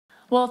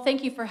Well,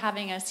 thank you for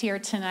having us here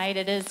tonight.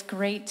 It is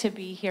great to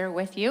be here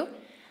with you.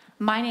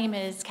 My name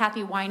is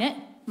Kathy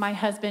Wyenandt. My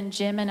husband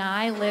Jim and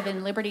I live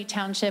in Liberty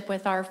Township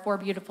with our 4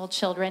 beautiful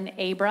children,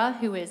 Abra,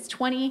 who is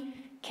 20,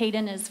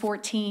 Caden is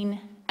 14,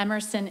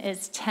 Emerson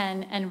is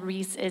 10, and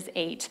Reese is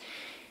 8.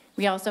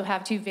 We also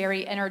have 2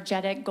 very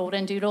energetic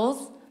golden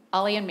doodles,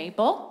 Ollie and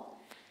Maple.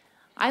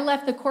 I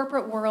left the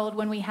corporate world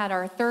when we had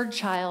our 3rd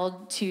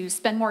child to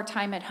spend more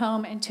time at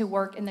home and to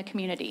work in the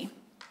community.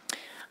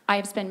 I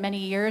have spent many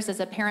years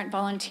as a parent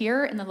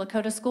volunteer in the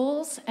Lakota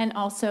schools and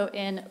also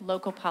in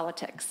local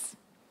politics.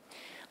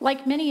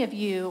 Like many of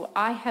you,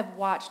 I have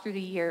watched through the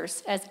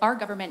years as our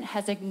government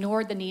has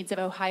ignored the needs of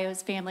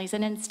Ohio's families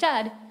and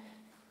instead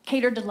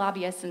catered to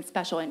lobbyists and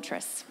special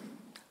interests.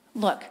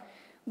 Look,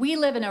 we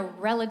live in a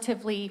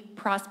relatively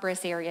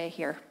prosperous area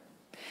here,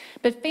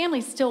 but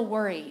families still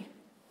worry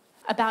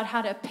about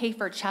how to pay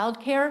for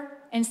childcare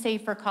and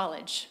save for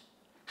college,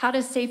 how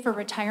to save for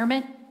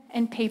retirement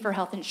and pay for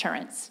health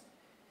insurance.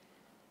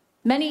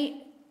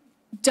 Many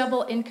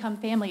double-income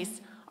families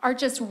are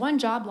just one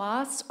job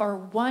loss or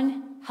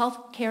one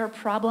health care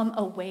problem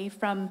away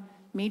from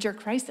major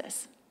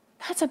crisis.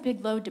 That's a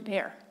big load to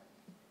bear.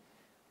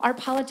 Our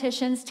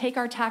politicians take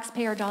our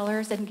taxpayer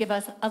dollars and give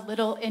us a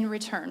little in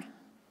return.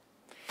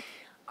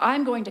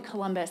 I'm going to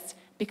Columbus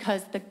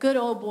because the good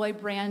old boy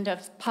brand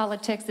of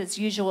politics as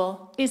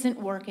usual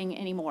isn't working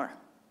anymore.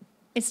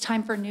 It's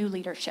time for new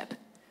leadership.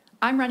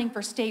 I'm running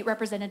for state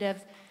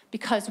representative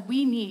because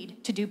we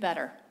need to do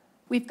better.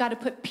 We've got to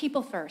put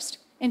people first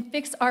and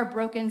fix our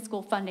broken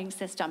school funding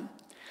system,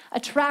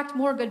 attract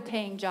more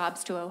good-paying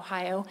jobs to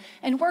Ohio,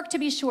 and work to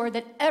be sure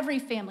that every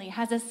family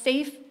has a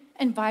safe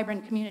and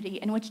vibrant community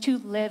in which to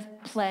live,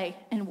 play,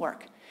 and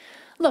work.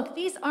 Look,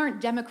 these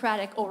aren't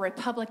Democratic or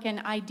Republican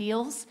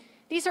ideals.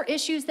 These are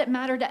issues that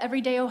matter to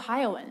everyday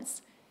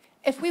Ohioans.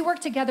 If we work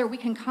together, we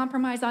can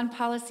compromise on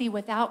policy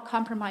without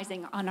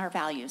compromising on our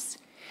values.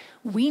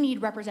 We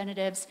need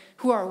representatives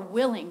who are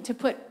willing to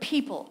put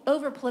people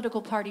over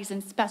political parties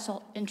and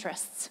special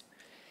interests.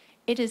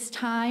 It is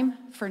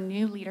time for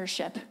new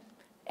leadership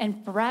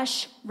and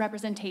fresh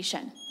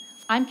representation.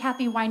 I'm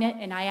Kathy Wyenandt,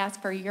 and I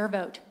ask for your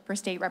vote for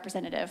state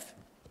representative.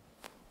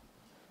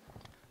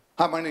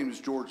 Hi, my name is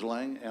George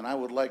Lang, and I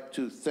would like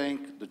to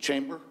thank the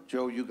Chamber.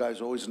 Joe, you guys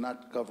always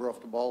not cover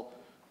off the ball.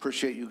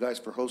 Appreciate you guys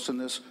for hosting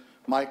this.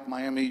 Mike,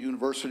 Miami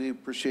University,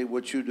 appreciate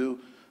what you do.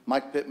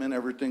 Mike Pittman,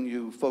 everything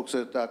you folks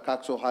at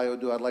Cox, Ohio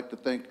do. I'd like to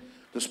thank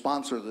the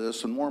sponsor of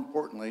this, and more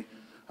importantly,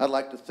 I'd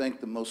like to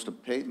thank the most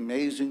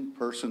amazing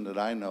person that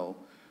I know,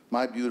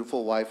 my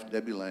beautiful wife,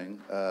 Debbie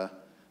Lang.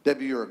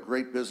 Debbie, you're a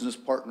great business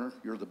partner.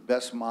 You're the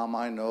best mom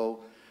I know.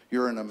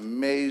 You're an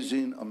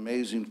amazing,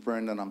 amazing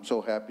friend, and I'm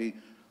so happy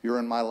you're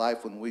in my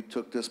life. When we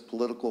took this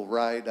political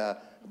ride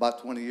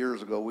about 20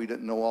 years ago, we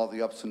didn't know all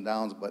the ups and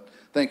downs, but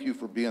thank you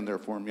for being there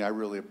for me. I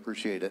really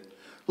appreciate it.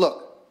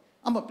 Look,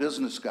 I'm a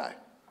business guy.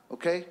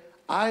 Okay?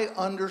 I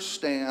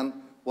understand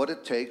what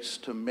it takes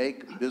to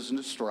make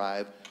business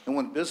thrive, and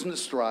when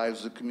business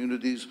thrives, the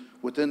communities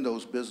within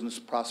those businesses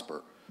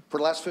prosper. For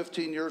the last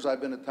 15 years, I've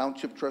been a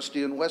township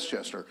trustee in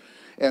Westchester,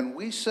 and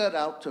we set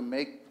out to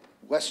make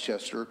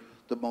Westchester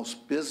the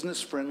most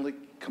business-friendly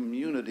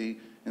community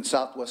in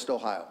Southwest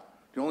Ohio.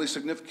 The only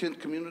significant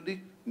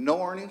community,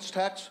 no earnings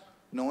tax,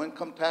 no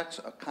income tax,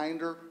 a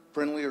kinder,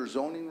 friendlier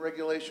zoning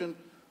regulation.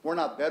 We're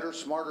not better,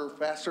 smarter, or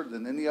faster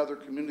than any other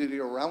community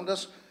around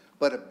us,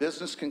 but a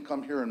business can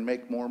come here and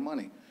make more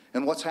money.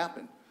 And what's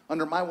happened?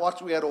 Under my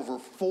watch, we had over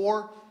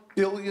 $4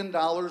 billion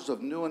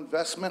of new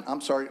investment,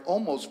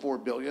 almost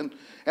 $4 billion,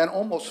 and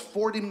almost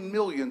 40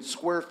 million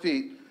square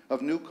feet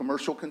of new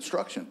commercial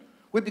construction.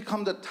 We've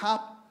become the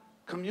top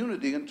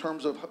community in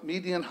terms of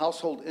median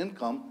household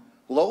income,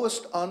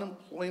 lowest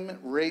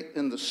unemployment rate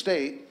in the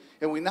state,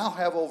 and we now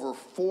have over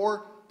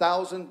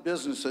 4,000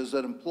 businesses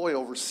that employ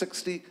over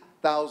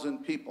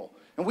 60,000 people.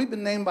 And we've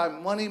been named by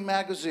Money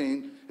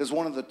Magazine as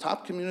one of the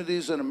top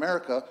communities in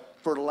America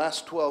for the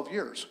last 12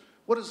 years.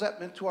 What has that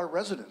meant to our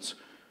residents?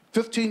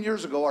 15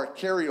 years ago, our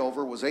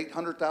carryover was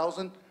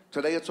 800,000.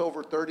 Today, it's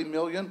over 30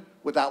 million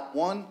without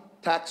one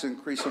tax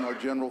increase in our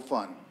general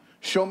fund.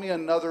 Show me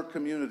another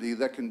community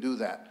that can do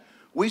that.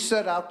 We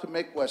set out to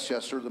make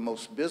Westchester the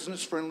most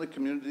business-friendly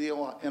community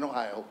in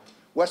Ohio.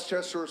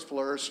 Westchester has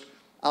flourished.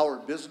 Our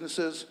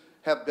businesses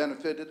have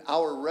benefited.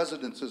 Our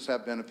residences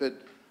have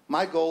benefited.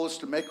 My goal is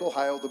to make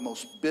Ohio the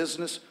most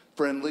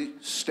business-friendly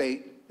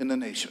state in the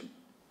nation.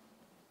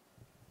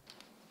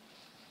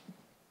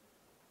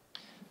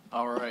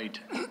 All right.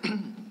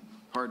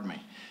 Pardon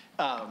me.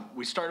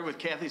 We started with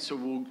Kathy, so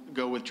we'll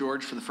go with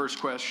George for the first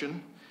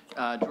question.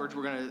 George,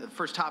 the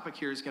first topic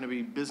here is going to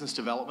be business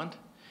development.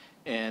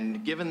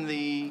 And given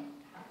the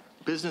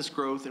business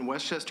growth in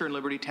Westchester and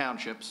Liberty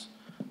Townships,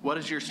 what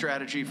is your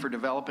strategy for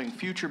developing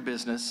future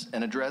business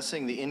and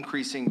addressing the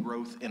increasing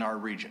growth in our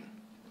region?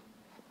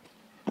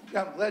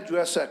 Yeah, I'm glad you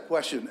asked that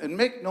question. And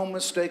make no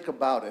mistake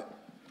about it,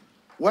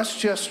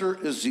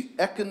 Westchester is the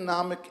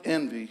economic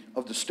envy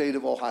of the state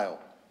of Ohio.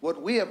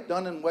 What we have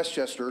done in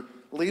Westchester,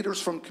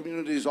 leaders from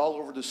communities all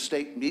over the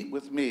state meet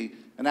with me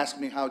and ask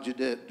me how'd you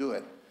do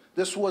it.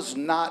 This was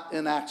not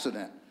an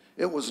accident.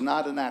 It was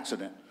not an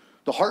accident.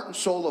 The heart and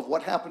soul of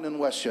what happened in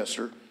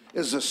Westchester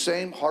is the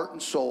same heart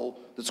and soul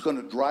that's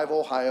going to drive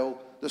Ohio,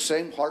 the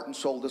same heart and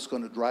soul that's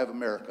going to drive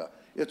America.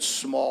 It's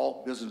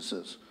small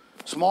businesses.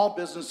 Small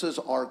businesses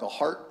are the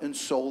heart and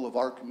soul of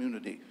our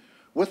community.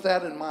 With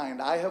that in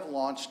mind, I have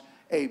launched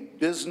a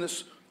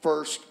Business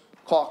First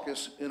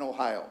caucus in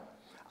Ohio.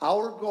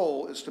 Our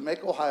goal is to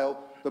make Ohio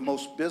the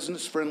most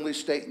business-friendly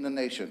state in the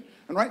nation.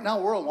 And right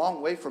now, we're a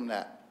long way from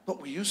that,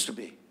 but we used to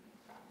be.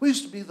 We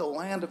used to be the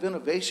land of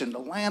innovation, the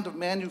land of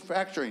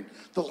manufacturing,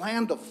 the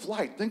land of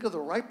flight. Think of the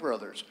Wright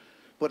brothers.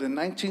 But in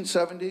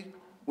 1970,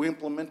 we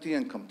implement the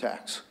income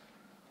tax,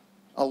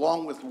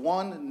 along with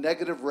one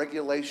negative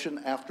regulation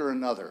after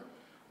another.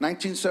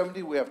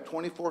 1970, we have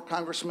 24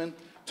 congressmen.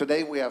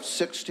 Today, we have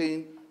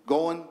 16,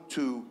 going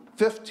to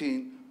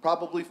 15,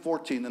 probably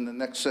 14 in the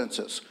next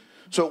census.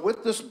 So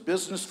with this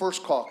Business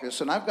First caucus,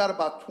 and I've got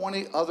about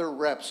 20 other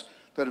reps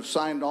that have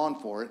signed on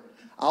for it,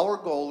 our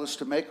goal is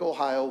to make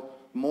Ohio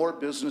more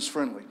business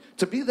friendly.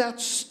 To be that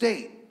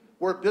state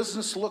where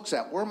business looks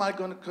at, where am I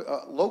going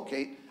to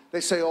locate?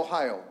 They say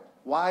Ohio.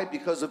 Why?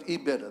 Because of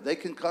EBITDA. They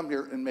can come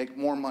here and make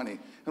more money.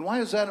 And why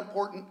is that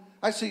important?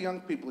 I see young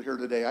people here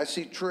today. I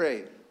see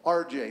Trey,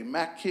 RJ,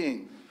 Matt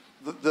King,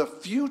 the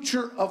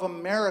future of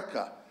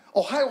America.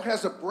 Ohio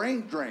has a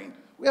brain drain.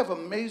 We have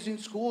amazing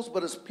schools,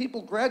 but as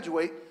people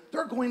graduate,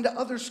 they're going to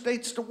other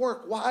states to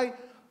work. Why?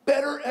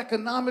 Better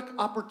economic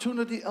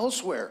opportunity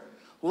elsewhere.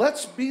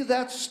 Let's be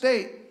that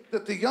state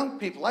that the young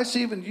people, I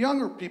see even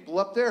younger people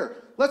up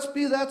there, let's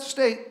be that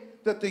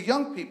state that the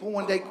young people,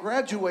 when they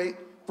graduate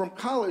from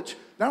college,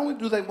 not only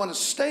do they want to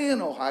stay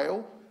in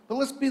Ohio, but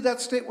let's be that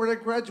state where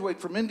they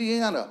graduate from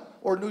Indiana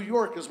or New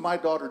York, as my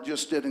daughter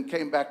just did and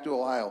came back to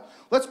Ohio.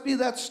 Let's be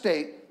that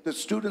state that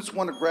students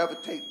want to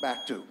gravitate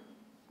back to.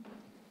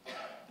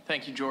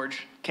 Thank you,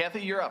 George.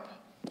 Kathy, you're up.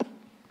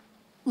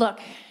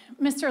 Look,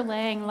 Mr.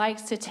 Lang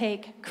likes to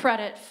take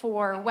credit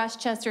for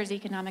Westchester's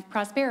economic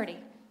prosperity.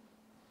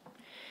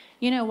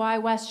 You know why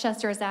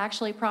Westchester is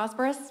actually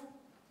prosperous?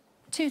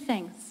 Two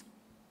things: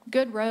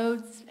 good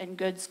roads and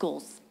good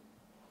schools.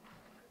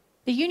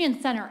 The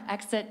Union Center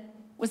exit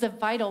was a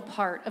vital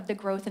part of the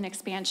growth and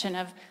expansion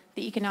of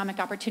the economic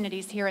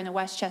opportunities here in the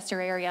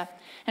Westchester area.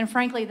 And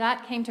frankly,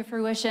 that came to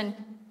fruition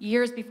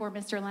years before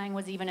Mr. Lang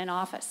was even in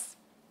office.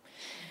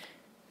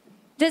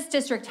 This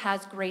district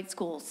has great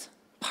schools,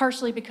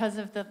 partially because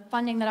of the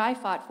funding that I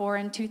fought for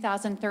in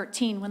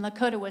 2013 when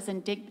Lakota was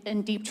in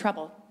deep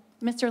trouble.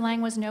 Mr.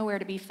 Lang was nowhere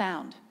to be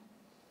found.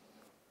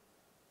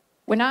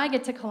 When I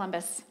get to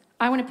Columbus,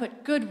 I want to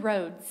put good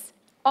roads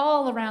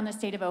all around the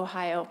state of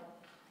Ohio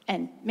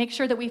and make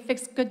sure that we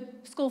fix good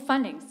school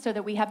funding so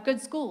that we have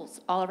good schools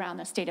all around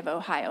the state of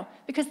Ohio,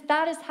 because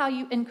that is how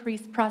you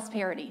increase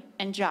prosperity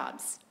and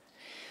jobs.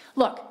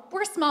 Look,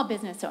 we're small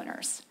business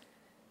owners.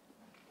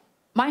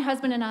 My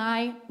husband and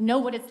I know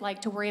what it's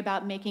like to worry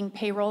about making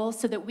payroll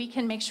so that we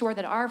can make sure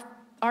that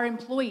our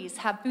employees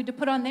have food to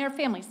put on their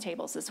families'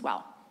 tables as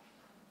well.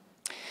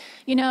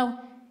 You know,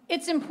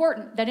 it's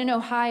important that in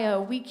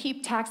Ohio we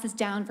keep taxes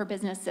down for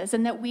businesses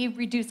and that we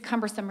reduce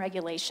cumbersome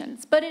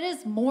regulations, but it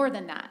is more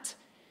than that.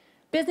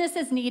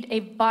 Businesses need a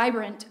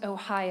vibrant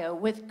Ohio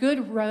with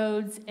good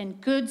roads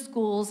and good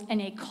schools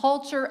and a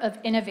culture of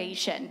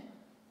innovation.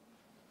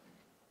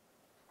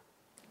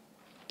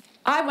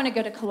 I want to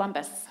go to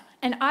Columbus,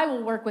 and I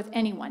will work with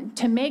anyone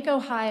to make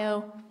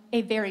Ohio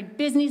a very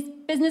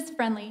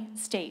business-friendly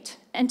state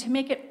and to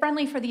make it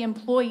friendly for the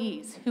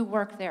employees who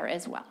work there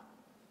as well.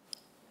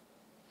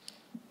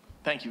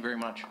 Thank you very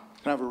much. Can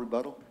I have a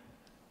rebuttal?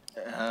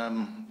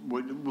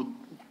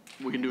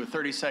 We can do a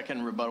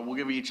 30-second rebuttal. We'll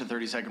give each a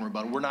 30-second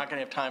rebuttal. We're not going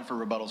to have time for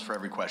rebuttals for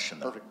every question,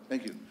 though. Perfect,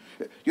 thank you.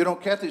 You know,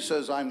 Kathy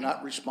says I'm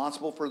not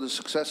responsible for the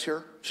success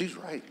here. She's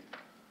right.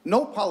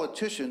 No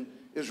politician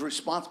is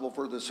responsible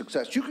for the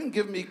success. You can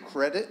give me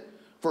credit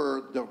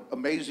for the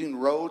amazing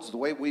roads, the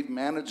way we've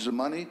managed the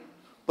money,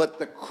 but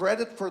the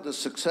credit for the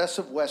success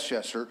of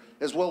Westchester,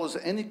 as well as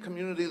any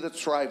community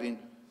that's thriving,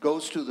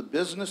 goes to the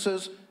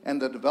businesses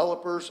and the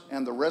developers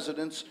and the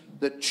residents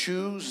that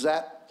choose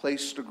that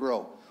place to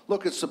grow.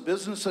 Look, it's the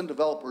business and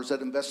developers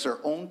that invest their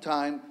own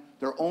time,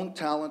 their own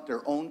talent,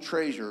 their own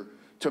treasure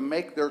to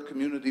make their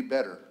community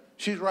better.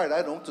 She's right,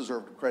 I don't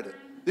deserve the credit.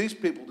 These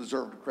people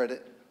deserve the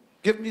credit.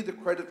 Give me the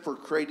credit for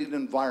creating an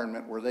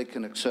environment where they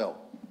can excel.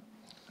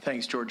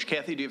 Thanks, George.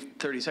 Kathy, do you have a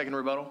 30-second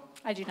rebuttal?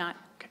 I do not.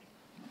 Okay.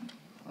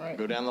 All right.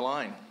 Go down the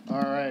line.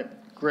 All right,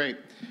 great.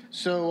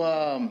 So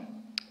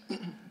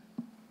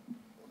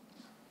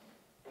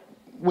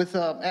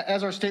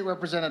as our state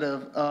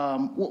representative,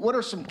 what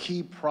are some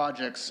key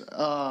projects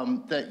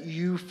that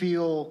you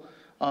feel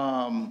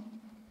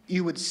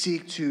you would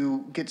seek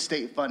to get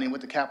state funding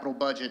with the capital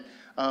budget?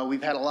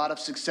 We've had a lot of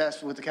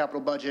success with the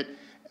capital budget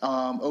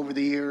over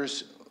the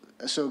years.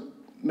 So,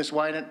 Ms.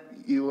 Wyenandt,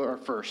 you are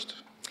first.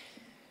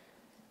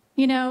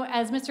 You know,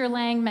 as Mr.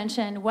 Lang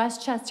mentioned,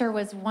 Westchester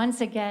was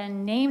once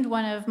again named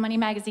one of Money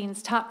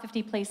Magazine's top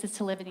 50 places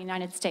to live in the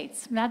United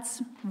States.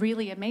 That's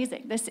really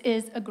amazing. This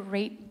is a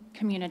great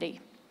community.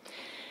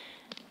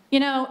 You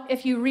know,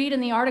 if you read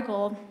in the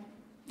article,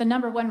 the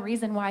number one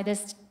reason why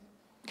this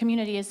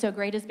community is so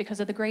great is because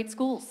of the great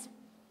schools.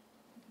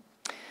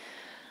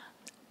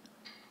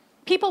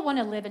 People want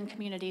to live in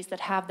communities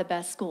that have the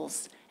best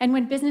schools. And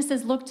when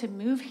businesses look to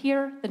move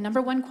here, the number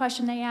one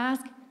question they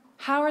ask,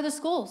 how are the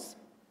schools?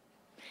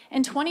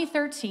 In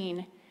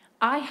 2013,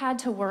 I had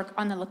to work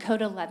on the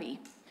Lakota levy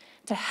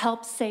to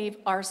help save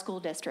our school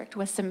district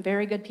with some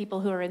very good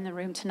people who are in the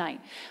room tonight.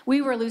 We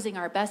were losing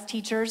our best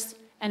teachers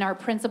and our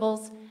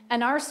principals,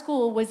 and our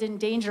school was in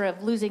danger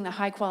of losing the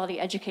high-quality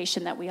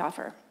education that we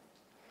offer.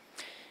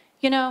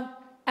 You know,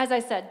 as I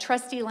said,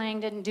 Trustee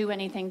Lang didn't do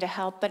anything to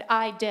help, but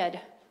I did.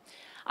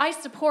 I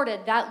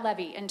supported that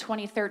levy in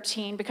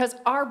 2013 because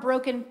our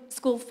broken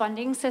school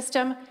funding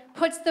system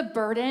puts the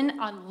burden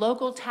on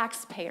local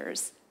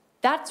taxpayers.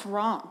 That's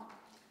wrong.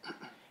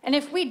 And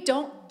if we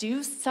don't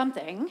do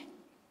something,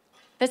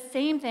 the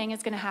same thing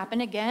is going to happen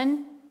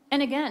again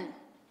and again.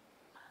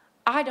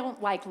 I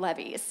don't like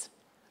levies.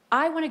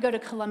 I want to go to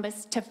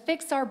Columbus to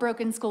fix our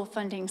broken school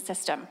funding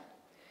system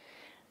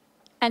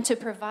and to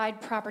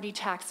provide property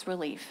tax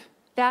relief.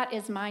 That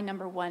is my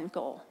number one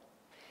goal.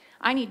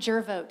 I need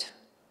your vote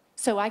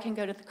so I can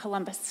go to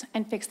Columbus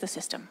and fix the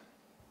system.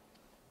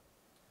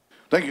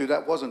 Thank you.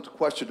 That wasn't the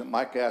question that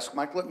Mike asked.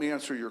 Mike, let me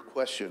answer your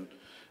question.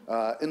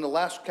 In the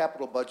last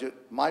capital budget,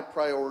 my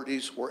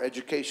priorities were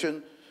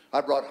education.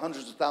 I brought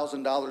hundreds of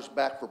 $1,000s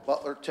back for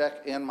Butler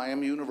Tech and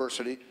Miami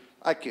University.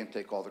 I can't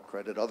take all the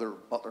credit. Other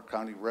Butler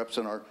County reps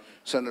and our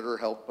senator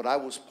helped, but I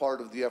was part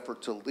of the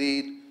effort to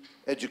lead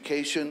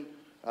education.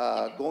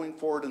 Going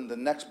forward in the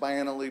next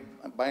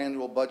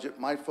biannual budget,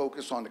 my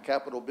focus on the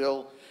Capitol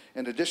bill,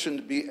 in addition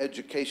to be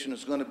education,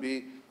 is going to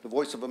be the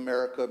Voice of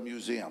America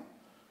Museum.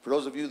 For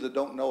those of you that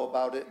don't know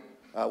about it,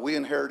 we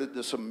inherited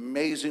this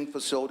amazing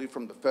facility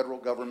from the federal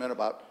government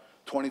about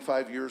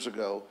 25 years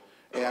ago,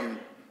 and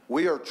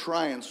we are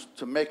trying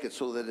to make it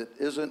so that it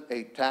isn't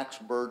a tax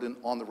burden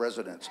on the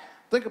residents.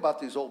 Think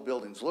about these old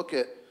buildings. Look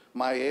at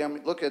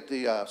Miami, look at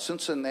the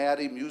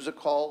Cincinnati Music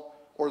Hall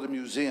or the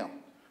museum.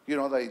 You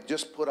know, they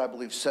just put, I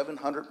believe,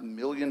 $700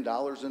 million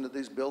into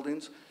these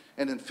buildings,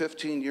 and in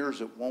 15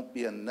 years it won't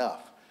be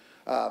enough.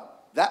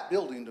 That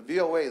building, the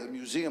VOA, the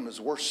museum, is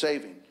worth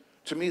saving.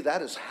 To me,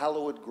 that is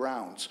hallowed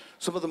grounds.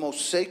 Some of the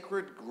most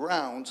sacred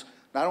grounds,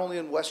 not only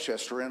in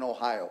Westchester, in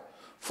Ohio.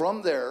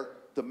 From there,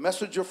 the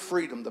message of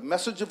freedom, the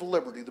message of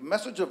liberty, the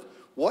message of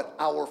what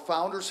our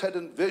founders had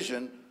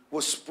envisioned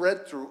was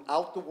spread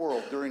throughout the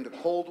world during the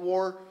Cold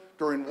War,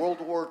 during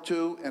World War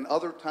II, and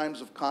other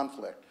times of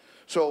conflict.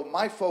 So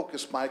my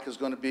focus, Mike, is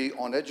going to be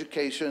on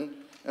education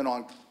and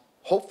on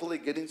hopefully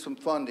getting some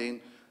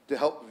funding to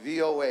help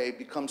VOA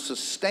become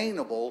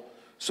sustainable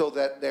so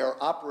that they are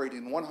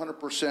operating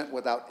 100%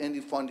 without any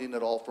funding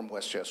at all from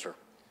Westchester.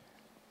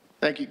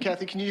 Thank you.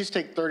 Kathy, can you just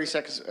take 30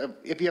 seconds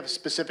if you have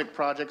specific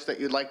projects that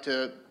you'd like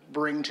to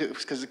bring to,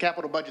 because the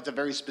capital budget's a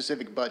very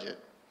specific budget.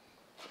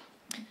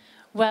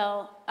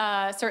 Well,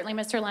 certainly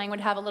Mr. Lang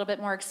would have a little bit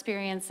more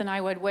experience than I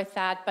would with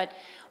that, but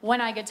when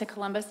I get to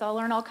Columbus, I'll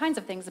learn all kinds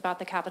of things about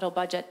the capital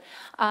budget.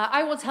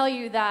 I will tell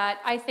you that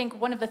I think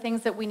one of the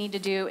things that we need to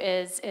do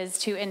is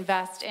to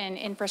invest in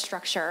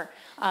infrastructure,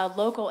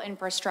 local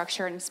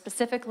infrastructure, and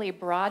specifically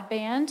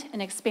broadband,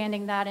 and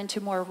expanding that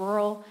into more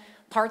rural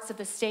parts of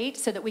the state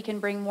so that we can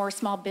bring more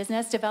small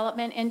business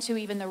development into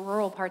even the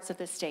rural parts of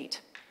the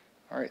state.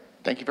 All right,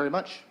 thank you very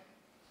much.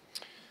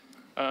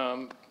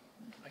 I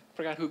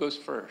forgot who goes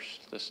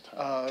first this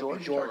time.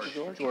 George.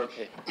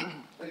 Okay.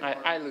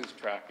 I lose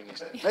track in these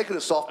things. Make it a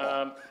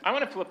softball. I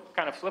want to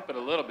kind of flip it a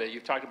little bit.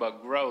 You've talked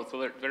about growth.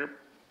 Well,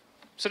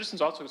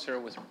 citizens also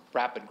concerned with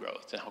rapid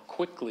growth and how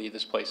quickly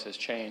this place has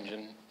changed.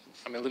 And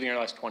I mean, living here the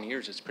last 20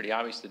 years, it's pretty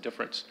obvious the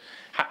difference.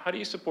 How do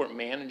you support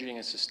managing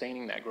and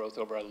sustaining that growth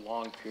over a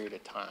long period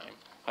of time?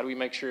 How do we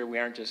make sure we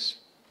aren't just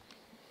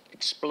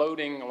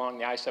exploding along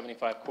the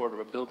I-75 corridor,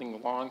 but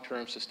building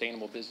long-term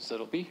sustainable business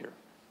that'll be here?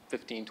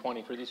 15,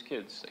 20 for these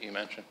kids that you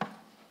mentioned.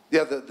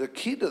 Yeah, the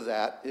key to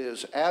that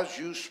is as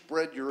you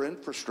spread your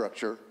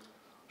infrastructure,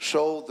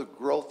 so the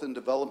growth and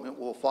development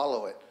will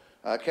follow it.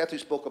 Kathy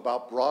spoke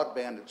about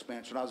broadband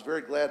expansion. I was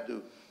very glad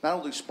to not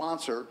only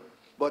sponsor,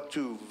 but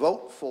to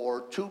vote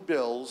for two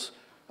bills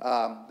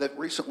that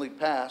recently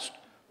passed.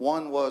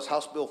 One was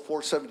House Bill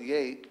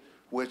 478,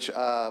 which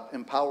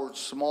empowered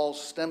small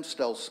stem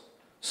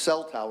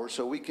cell towers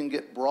so we can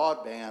get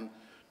broadband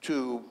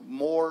to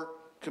more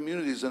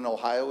communities in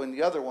Ohio, and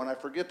the other one, I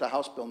forget the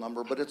House bill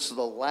number, but it's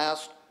the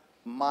last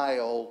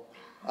mile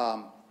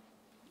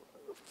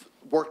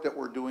work that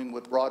we're doing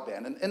with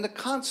broadband. And the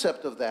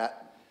concept of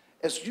that,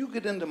 as you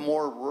get into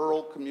more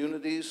rural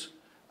communities,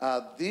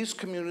 these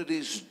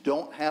communities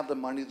don't have the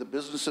money, the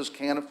businesses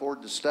can't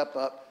afford to step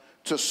up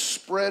to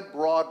spread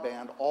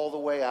broadband all the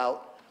way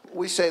out.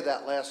 We say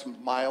that last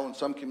mile, in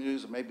some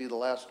communities it may be the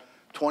last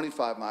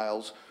 25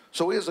 miles.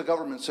 So we as a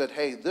government said,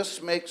 hey,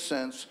 this makes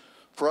sense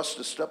for us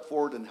to step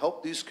forward and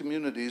help these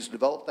communities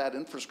develop that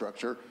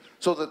infrastructure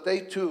so that they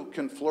too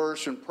can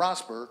flourish and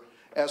prosper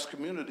as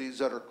communities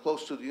that are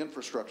close to the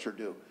infrastructure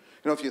do. You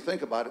know, if you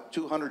think about it,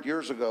 200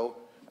 years ago,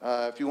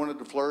 If you wanted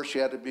to flourish,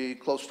 you had to be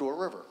close to a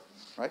river,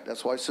 right?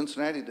 That's why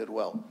Cincinnati did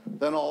well.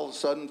 Then all of a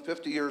sudden,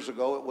 50 years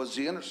ago, it was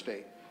the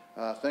interstate.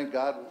 Thank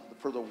God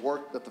for the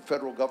work that the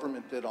federal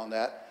government did on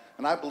that.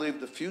 And I believe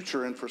the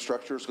future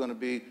infrastructure is going to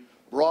be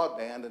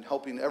broadband and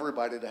helping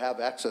everybody to have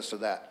access to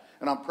that.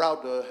 And I'm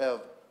proud to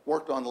have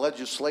worked on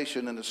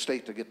legislation in the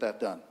state to get that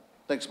done.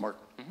 Thanks, Mark.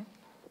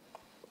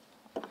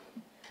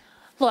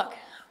 Look,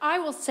 I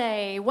will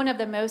say one of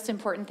the most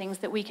important things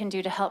that we can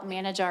do to help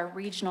manage our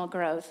regional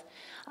growth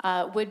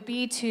would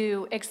be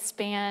to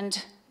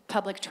expand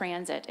public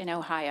transit in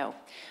Ohio.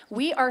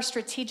 We are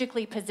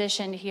strategically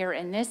positioned here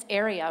in this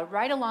area,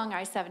 right along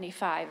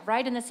I-75,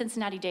 right in the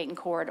Cincinnati-Dayton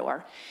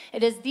corridor.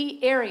 It is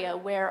the area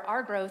where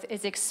our growth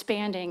is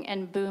expanding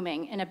and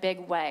booming in a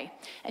big way.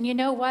 And you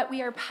know what?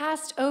 We are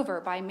passed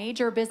over by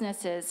major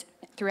businesses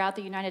throughout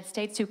the United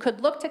States who could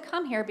look to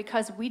come here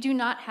because we do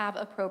not have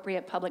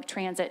appropriate public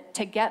transit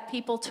to get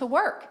people to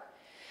work.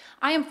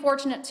 I am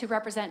fortunate to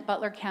represent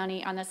Butler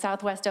County on the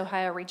Southwest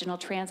Ohio Regional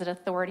Transit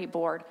Authority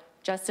Board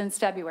just since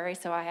February,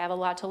 so I have a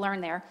lot to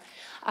learn there.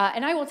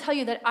 And I will tell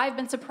you that I've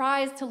been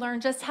surprised to learn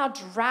just how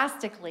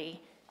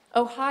drastically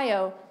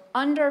Ohio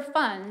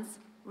underfunds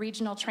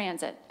regional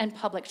transit and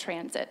public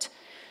transit.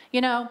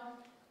 You know,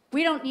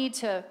 we don't need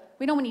to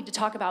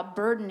talk about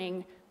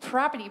burdening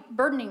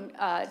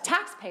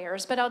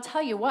taxpayers, but I'll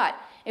tell you what,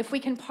 if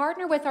we can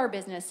partner with our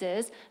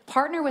businesses,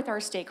 partner with our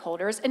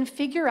stakeholders, and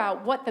figure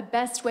out what the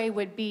best way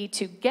would be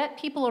to get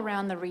people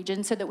around the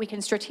region so that we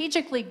can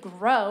strategically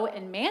grow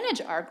and manage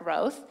our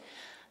growth,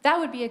 that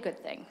would be a good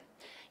thing.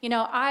 You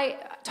know, I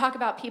talk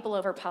about people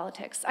over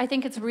politics. I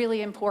think it's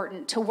really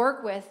important to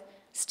work with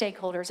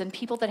stakeholders and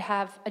people that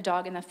have a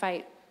dog in the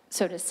fight,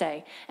 so to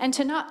say, and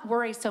to not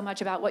worry so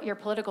much about what your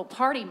political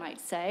party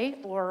might say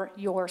or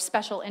your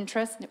special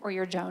interests or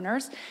your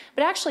donors,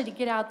 but actually to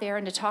get out there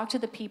and to talk to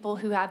the people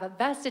who have a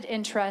vested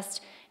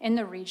interest in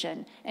the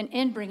region and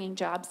in bringing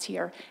jobs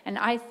here. And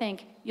I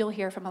think you'll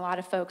hear from a lot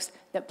of folks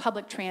that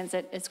public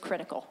transit is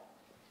critical.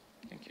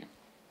 Thank you.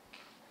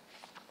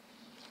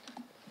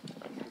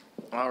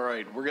 All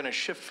right, we're going to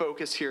shift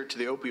focus here to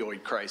the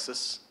opioid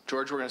crisis.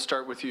 George, we're going to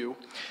start with you.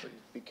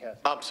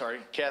 I'm sorry,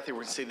 Kathy, we're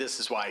going to see this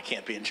is why I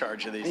can't be in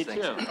charge of these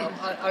things.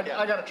 I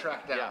got to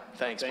track down. Yeah,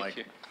 thanks, Thank Mike.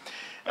 you.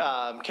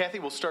 Kathy,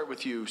 we'll start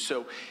with you.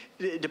 So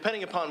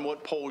depending upon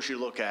what polls you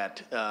look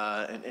at,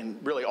 and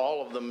really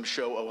all of them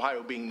show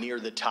Ohio being near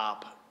the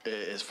top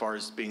as far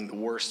as being the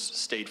worst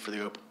state for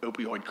the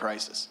opioid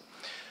crisis.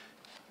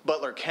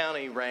 Butler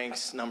County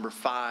ranks number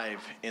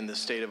 5 in the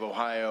state of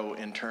Ohio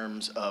in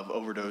terms of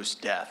overdose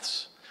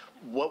deaths.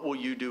 What will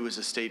you do as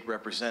a state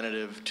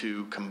representative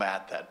to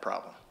combat that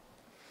problem?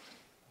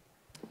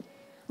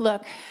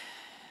 Look,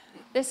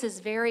 this is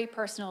very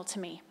personal to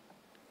me.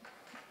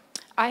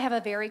 I have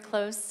a very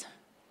close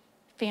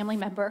family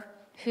member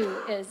who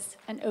is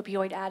an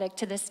opioid addict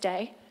to this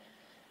day.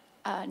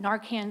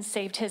 Narcan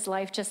saved his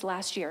life just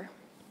last year.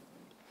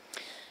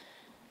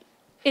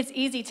 It's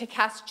easy to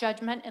cast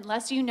judgment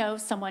unless you know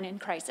someone in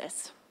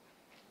crisis.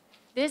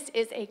 This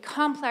is a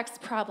complex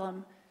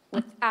problem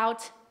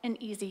without an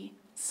easy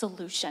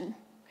solution.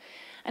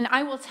 And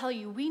I will tell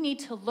you, we need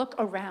to look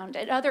around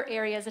at other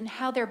areas and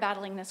how they're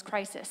battling this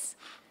crisis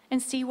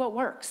and see what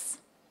works.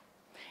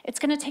 It's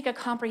going to take a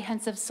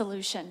comprehensive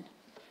solution.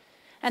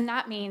 And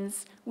that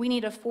means we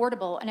need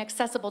affordable and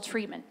accessible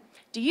treatment.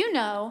 Do you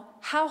know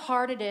how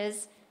hard it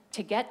is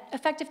to get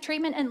effective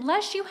treatment?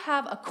 Unless you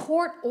have a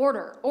court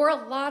order or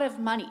a lot of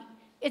money,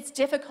 it's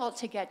difficult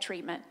to get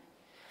treatment.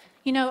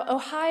 You know,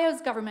 Ohio's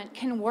government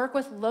can work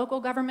with local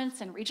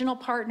governments and regional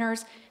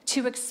partners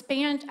to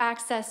expand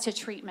access to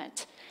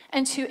treatment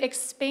and to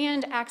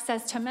expand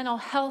access to mental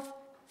health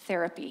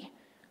therapy.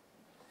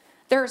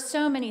 There are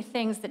so many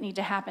things that need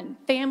to happen.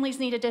 Families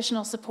need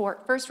additional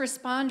support. First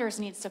responders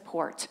need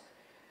support.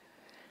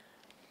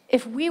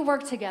 If we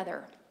work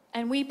together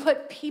and we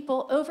put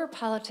people over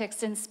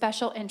politics and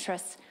special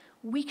interests,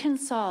 we can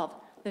solve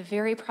the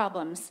very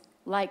problems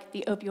like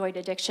the opioid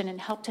addiction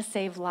and help to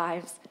save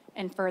lives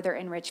and further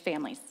enrich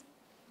families.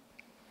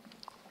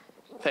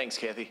 Thanks,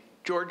 Kathy.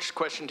 George,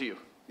 question to you.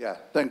 Yeah,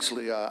 thanks,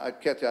 Lee.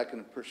 Kathy, I can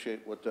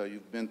appreciate what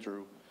you've been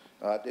through.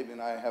 Davey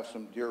and I have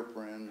some dear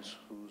friends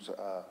whose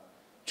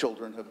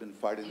children have been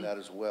fighting that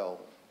as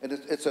well. And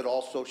it's at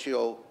all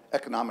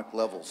socioeconomic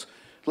levels.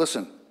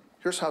 Listen,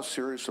 here's how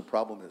serious the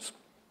problem is.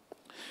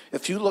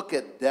 If you look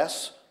at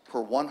deaths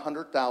per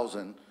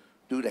 100,000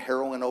 due to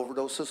heroin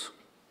overdoses,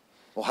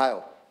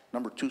 Ohio,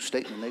 number 2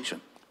 state in the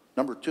nation,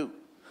 number 2.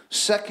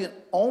 Second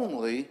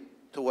only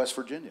to West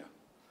Virginia.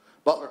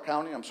 Butler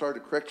County, I'm sorry to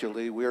correct you,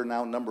 Lee, we are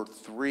now number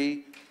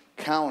 3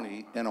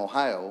 county in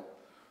Ohio.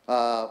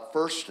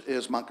 First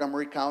is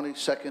Montgomery County,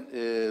 second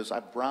is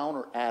Brown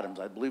or Adams,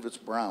 I believe it's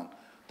Brown,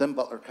 then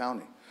Butler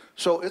County.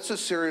 So it's a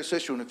serious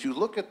issue, and if you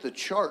look at the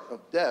chart of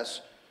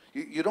deaths,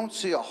 you don't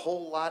see a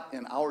whole lot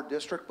in our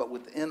district, but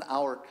within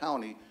our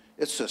county,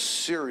 it's a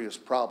serious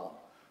problem.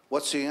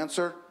 What's the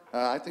answer?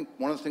 I think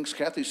one of the things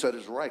Kathy said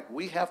is right.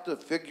 We have to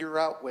figure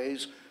out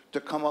ways to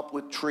come up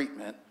with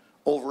treatment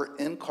over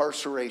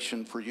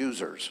incarceration for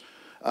users.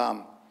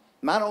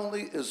 not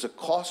only is the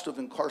cost of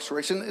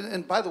incarceration,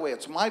 and by the way,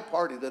 it's my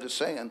party that is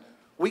saying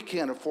we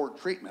can't afford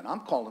treatment.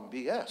 I'm calling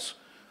BS.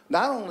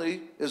 Not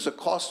only is the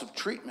cost of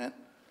treatment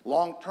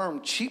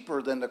long-term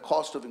cheaper than the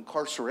cost of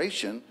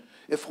incarceration,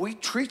 if we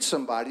treat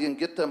somebody and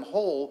get them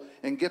whole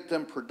and get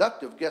them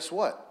productive, guess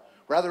what?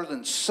 Rather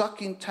than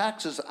sucking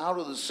taxes out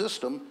of the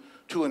system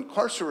to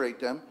incarcerate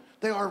them,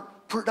 they are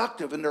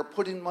productive and they're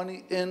putting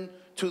money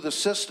into the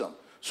system.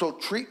 So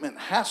treatment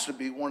has to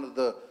be one of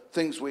the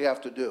things we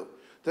have to do.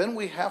 Then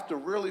we have to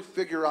really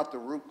figure out the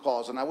root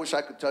cause. And I wish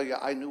I could tell you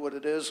I knew what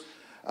it is.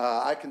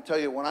 I can tell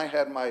you when I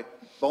had my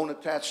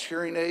bone-attached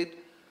hearing aid,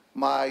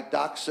 my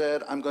doc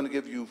said, I'm going to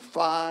give you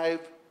 5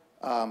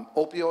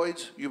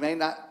 opioids. You may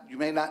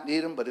not need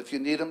them, but if you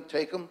need them,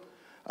 take them.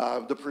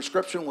 The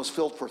prescription was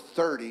filled for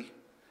 30,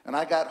 and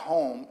I got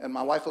home, and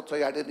my wife will tell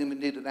you I didn't even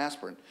need an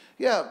aspirin.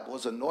 Yeah, it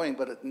was annoying,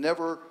 but it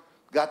never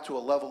got to a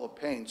level of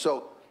pain.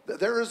 So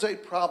there is a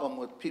problem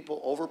with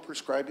people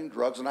overprescribing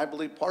drugs, and I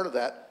believe part of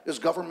that is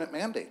government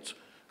mandates.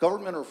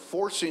 Government are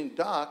forcing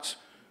docs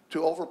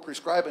to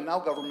overprescribe, and now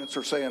governments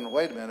are saying,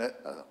 wait a minute,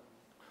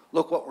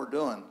 look what we're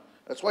doing.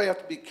 That's why you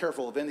have to be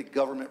careful of any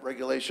government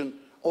regulation,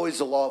 always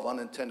the law of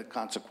unintended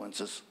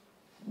consequences.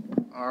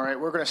 All right,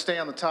 we're going to stay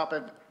on the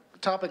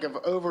topic of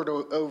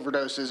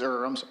overdoses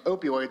or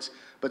opioids,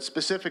 but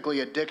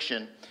specifically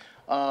addiction.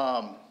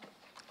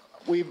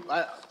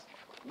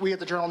 We at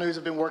the Journal News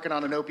have been working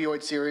on an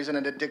opioid series and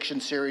an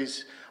addiction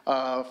series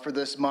for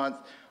this month.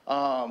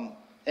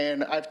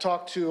 And I've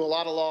talked to a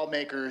lot of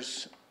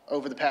lawmakers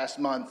over the past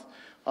month.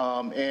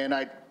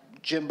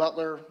 Jim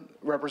Butler,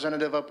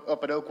 representative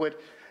up at Oakwood,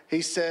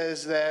 he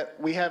says that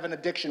we have an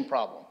addiction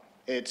problem.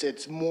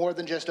 It's more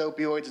than just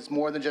opioids, it's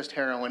more than just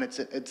heroin,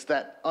 it's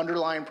that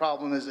underlying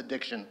problem is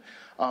addiction.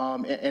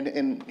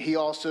 And he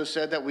also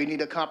said that we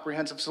need a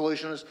comprehensive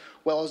solution, as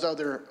well as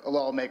other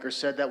lawmakers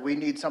said that we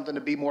need something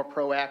to be more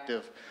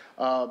proactive.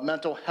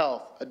 Mental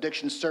health,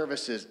 addiction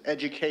services,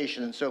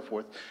 education, and so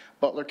forth.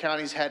 Butler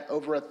County's had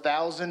over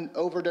 1,000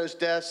 overdose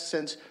deaths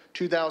since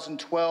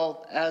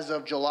 2012 as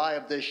of July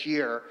of this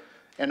year,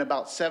 and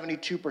about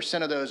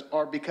 72% of those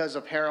are because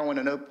of heroin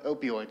and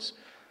opioids.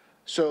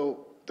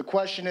 So the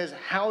question is,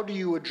 how do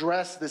you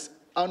address this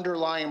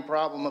underlying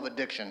problem of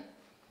addiction?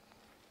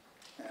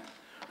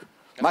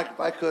 Mike, if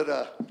I could,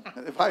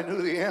 if I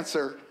knew the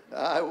answer,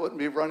 I wouldn't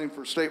be running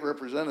for state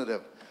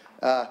representative.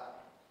 The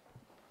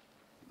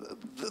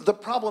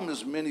problem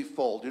is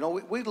many-fold. You know,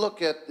 we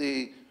look at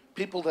the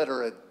people that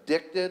are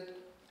addicted,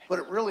 but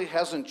it really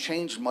hasn't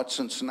changed much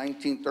since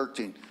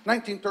 1913.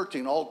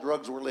 1913, all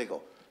drugs were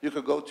legal. You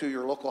could go to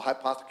your local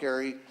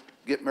apothecary,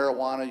 get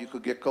marijuana, you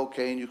could get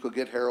cocaine, you could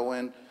get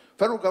heroin.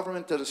 Federal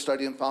government did a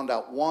study and found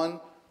out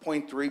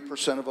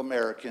 1.3% of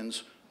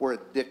Americans were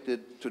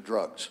addicted to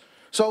drugs.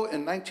 So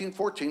in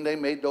 1914, they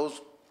made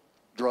those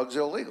drugs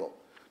illegal.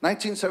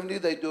 1970,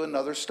 they do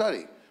another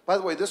study. By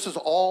the way, this is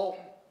all,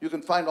 you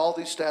can find all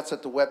these stats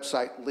at the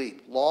website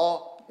LEAP,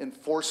 Law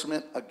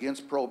Enforcement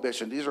Against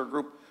Prohibition. These are a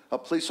group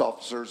of police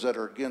officers that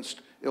are against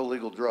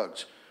illegal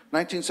drugs.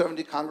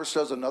 1970, Congress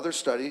does another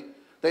study.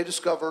 They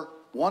discover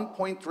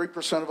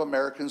 1.3% of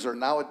Americans are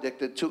now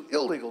addicted to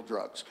illegal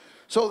drugs.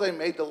 So they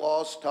made the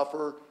laws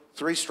tougher,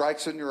 3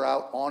 strikes and you're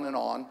out, on and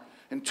on.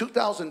 In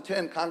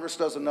 2010, Congress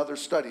does another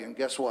study, and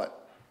guess what?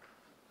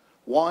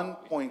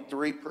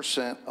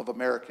 1.3% of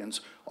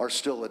Americans are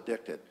still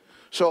addicted.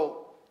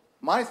 So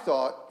my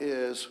thought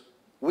is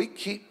we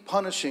keep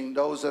punishing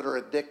those that are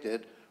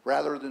addicted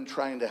rather than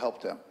trying to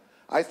help them.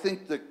 I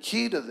think the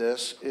key to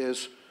this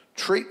is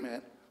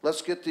treatment.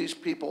 Let's get these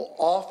people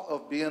off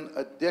of being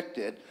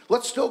addicted.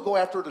 Let's still go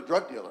after the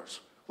drug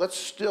dealers. Let's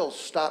still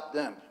stop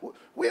them.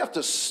 We have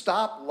to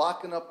stop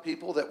locking up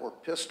people that we're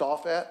pissed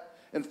off at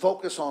and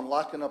focus on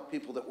locking up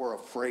people that we're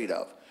afraid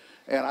of.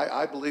 And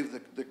I believe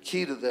the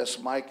key to this,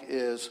 Mike,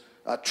 is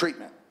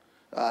treatment,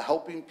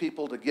 helping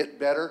people to get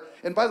better.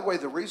 And by the way,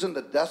 the reason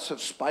the deaths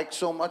have spiked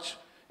so much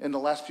in the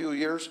last few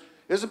years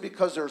isn't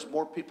because there's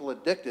more people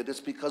addicted.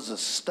 It's because the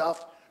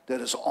stuff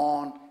that is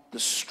on the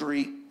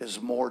street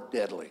is more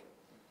deadly.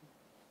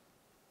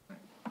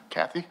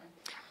 Kathy?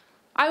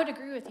 I would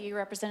agree with you,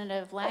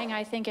 Representative Lang.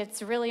 I think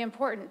it's really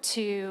important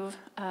to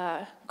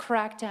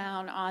crack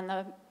down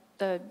on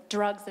the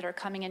drugs that are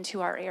coming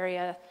into our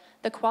area.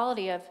 The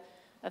quality of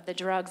the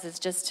drugs is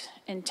just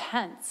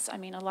intense. I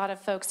mean, a lot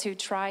of folks who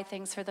try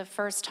things for the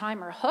first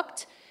time are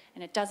hooked,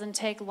 and it doesn't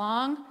take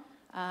long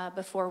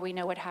before we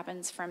know what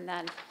happens from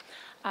then.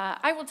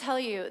 I will tell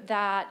you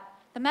that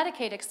the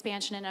Medicaid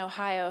expansion in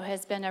Ohio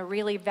has been a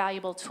really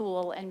valuable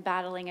tool in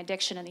battling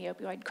addiction in the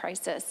opioid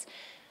crisis.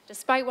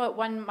 Despite what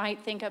one might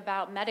think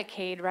about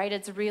Medicaid, right,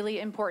 it's really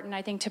important,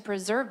 I think, to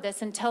preserve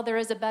this until there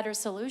is a better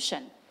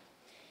solution.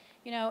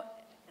 You know,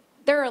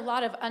 there are a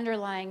lot of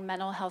underlying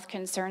mental health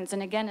concerns,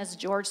 and again, as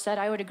George said,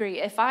 I would agree.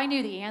 If I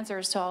knew the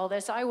answers to all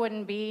this, I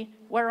wouldn't be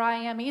where I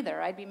am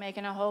either. I'd be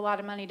making a whole lot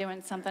of money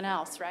doing something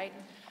else, right?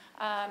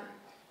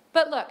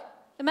 But look,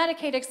 the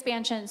Medicaid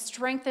expansion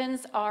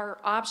strengthens our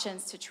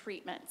options to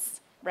treatments,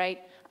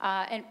 right?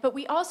 But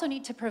we also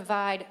need to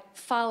provide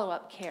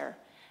follow-up care.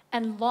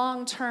 and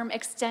long-term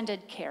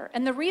extended care.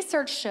 And the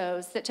research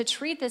shows that to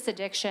treat this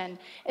addiction,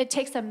 it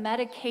takes a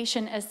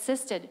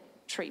medication-assisted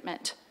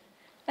treatment.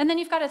 And then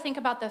you've got to think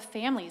about the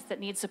families that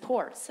need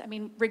supports. I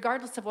mean,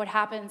 regardless of what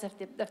happens,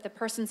 if the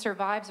person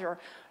survives or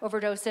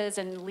overdoses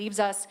and leaves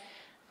us,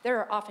 there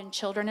are often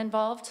children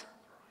involved.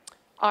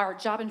 Our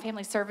job and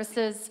family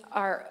services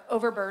are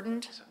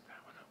overburdened.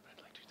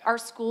 Our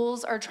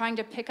schools are trying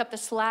to pick up the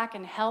slack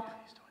and help.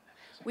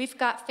 We've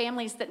got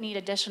families that need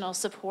additional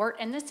support,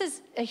 and this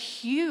is a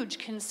huge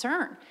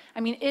concern.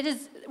 I mean, it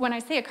is, when I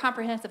say a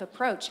comprehensive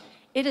approach,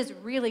 it is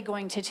really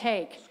going to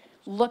take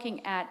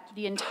looking at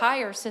the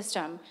entire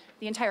system,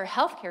 the entire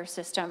healthcare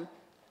system,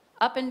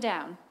 up and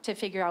down to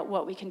figure out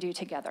what we can do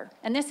together.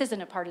 And this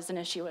isn't a partisan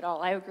issue at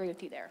all. I agree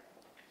with you there.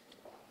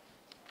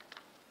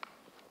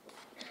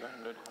 Do you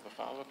have a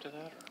follow-up to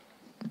that?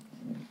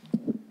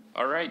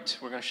 Or? All right,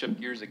 we're going to shift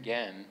gears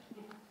again,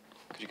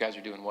 because you guys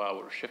are doing well.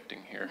 We're shifting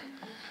here.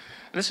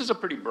 And this is a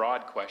pretty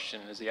broad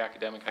question. As the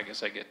academic, I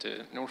guess I get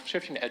to, we're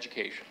shifting to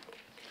education.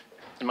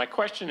 And my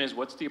question is,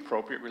 what's the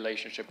appropriate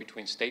relationship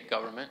between state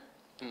government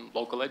and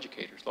local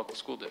educators, local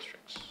school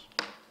districts?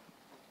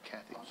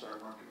 Kathy. I'm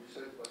sorry, Mark, can you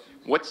say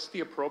it? What's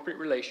the appropriate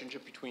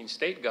relationship between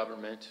state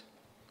government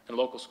and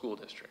local school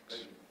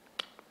districts?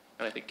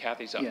 And I think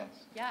Kathy's up. Yes.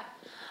 Yeah.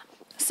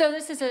 So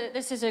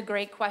this is a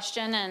great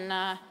question, and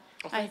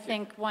I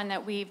think one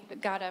that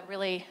we've got to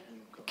really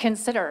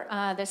consider.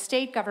 The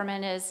state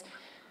government is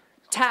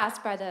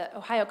tasked by the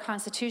Ohio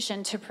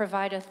Constitution to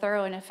provide a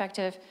thorough and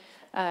effective,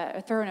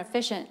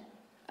 efficient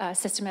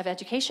system of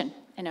education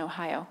in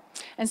Ohio.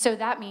 And so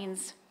that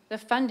means the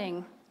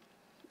funding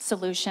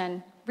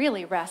solution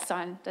really rests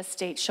on the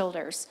state's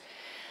shoulders.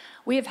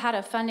 We have had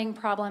a funding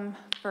problem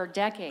for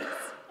decades,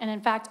 and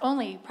in fact,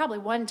 only probably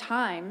one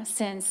time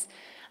since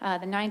the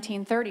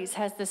 1930s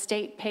has the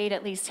state paid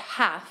at least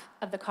half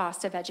of the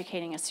cost of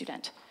educating a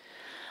student.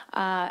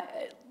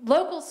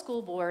 Local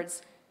school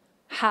boards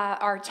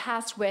are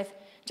tasked with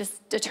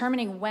just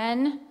determining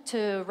when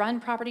to run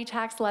property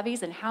tax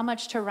levies and how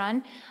much to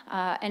run,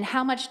 and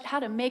how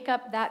to make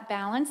up that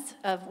balance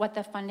of what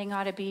the funding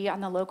ought to be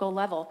on the local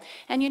level.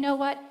 And you know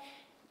what?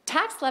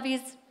 Tax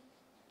levies,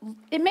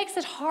 it makes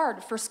it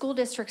hard for school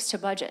districts to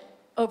budget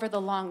over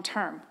the long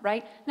term,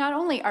 right? Not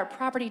only are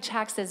property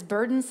taxes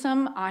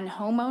burdensome on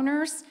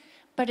homeowners,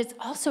 but it's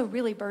also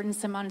really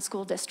burdensome on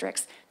school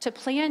districts. To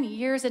plan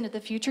years into the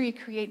future, you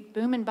create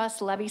boom and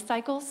bust levy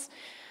cycles.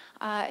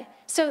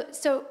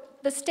 So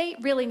the state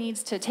really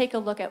needs to take a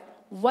look at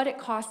what it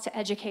costs to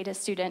educate a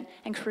student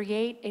and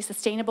create a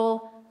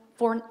sustainable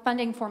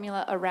funding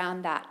formula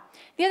around that.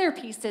 The other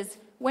piece is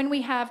when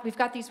we've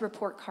got these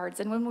report cards,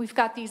 and when we've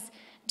got these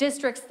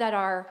districts that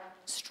are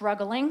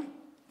struggling.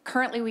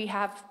 Currently we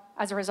have,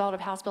 as a result of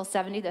House Bill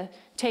 70, the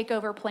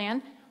takeover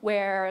plan,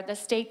 where the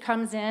state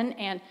comes in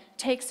and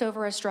takes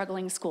over a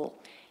struggling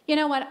school. You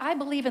know what? I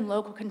believe in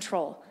local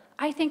control.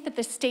 I think that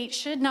the state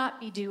should not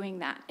be doing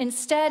that.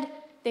 Instead,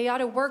 they ought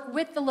to work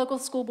with the local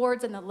school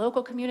boards and the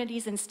local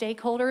communities and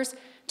stakeholders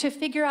to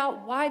figure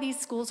out why these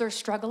schools are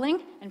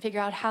struggling and figure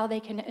out how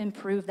they can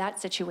improve that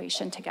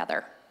situation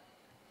together.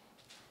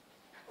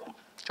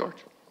 George.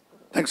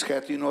 Thanks,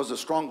 Kathy. You know, as a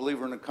strong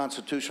believer in the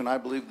Constitution, I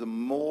believe the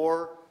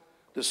more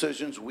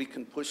decisions we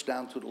can push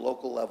down to the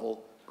local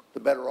level, the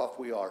better off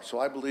we are. So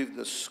I believe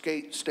the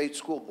state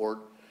school board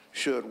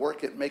should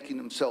work at making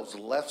themselves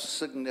less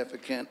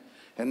significant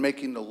and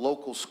making the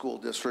local school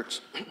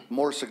districts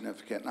more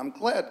significant. And I'm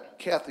glad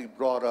Kathy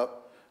brought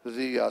up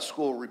the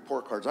school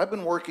report cards. I've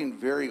been working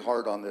very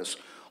hard on this.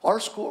 Our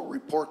school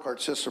report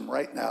card system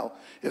right now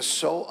is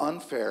so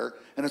unfair,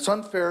 and it's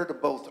unfair to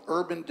both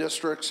urban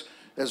districts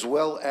as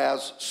well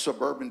as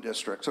suburban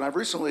districts. And I've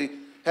recently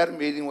had a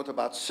meeting with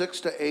about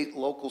 6 to 8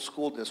 local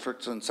school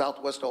districts in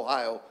Southwest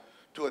Ohio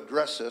to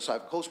address this.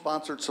 I've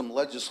co-sponsored some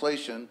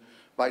legislation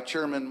by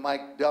Chairman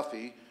Mike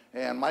Duffy,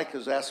 and Mike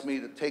has asked me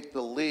to take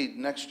the lead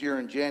next year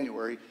in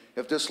January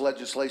if this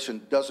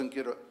legislation doesn't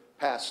get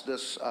passed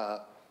this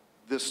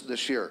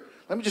year.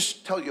 Let me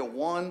just tell you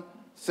one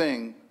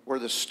thing where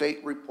the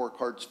state report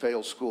cards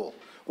fail school.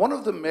 One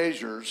of the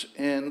measures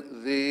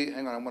in the,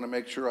 hang on, I want to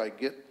make sure I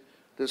get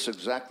this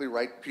exactly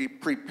right,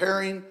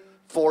 preparing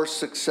for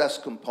success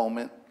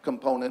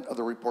component of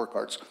the report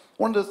cards.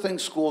 One of the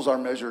things schools are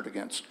measured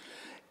against.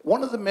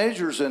 One of the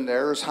measures in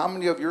there is how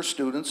many of your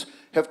students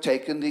have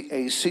taken the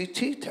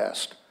ACT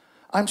test.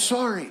 I'm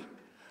sorry,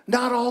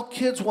 not all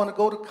kids want to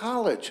go to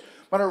college.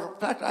 Matter of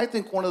fact, I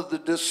think one of the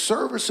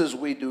disservices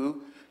we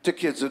do to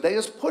kids today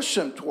is push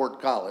them toward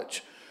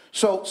college.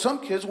 So some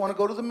kids want to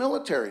go to the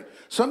military.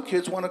 Some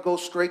kids want to go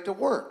straight to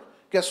work.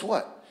 Guess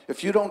what?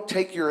 If you don't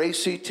take your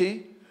ACT,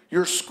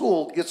 your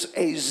school gets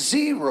a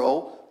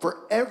 0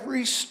 for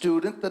every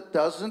student that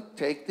doesn't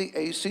take the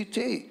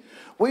ACT.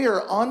 We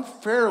are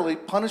unfairly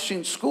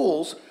punishing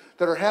schools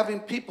that are having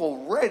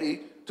people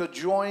ready to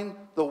join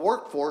the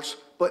workforce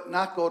but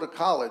not go to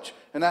college,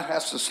 and that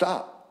has to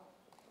stop.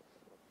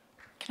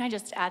 Can I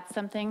just add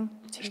something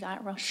to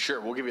that, Ro?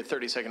 Sure, we'll give you a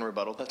 30-second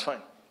rebuttal. That's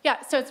fine.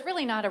 Yeah, so it's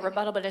really not a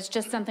rebuttal, but it's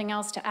just something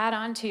else to add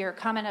on to your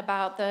comment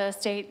about the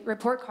state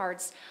report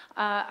cards.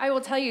 I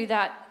will tell you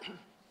that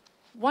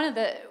one of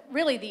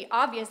really the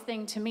obvious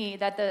thing to me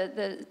that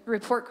the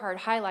report card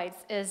highlights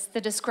is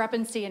the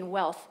discrepancy in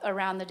wealth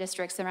around the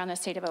districts around the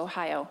state of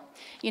Ohio.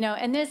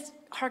 And this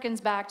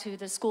harkens back to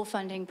the school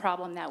funding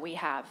problem that we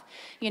have.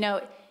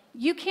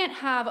 You can't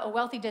have a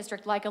wealthy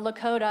district like a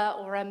Lakota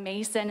or a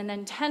Mason, and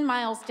then 10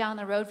 miles down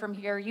the road from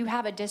here, you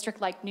have a district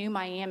like New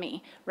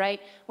Miami,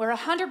 right? Where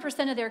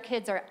 100% of their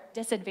kids are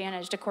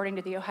disadvantaged according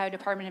to the Ohio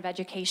Department of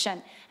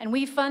Education. And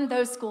we fund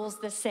those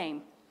schools the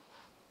same.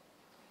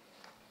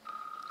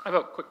 I have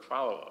a quick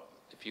follow-up,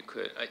 if you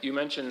could. You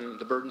mentioned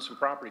the burdensome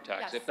property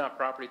tax. Yes. If not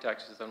property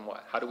taxes, then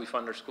what? How do we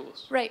fund our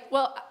schools? Right,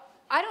 well,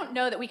 I don't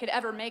know that we could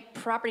ever make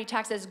property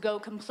taxes go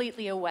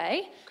completely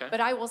away, Okay.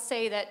 but I will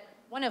say that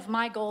one of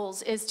my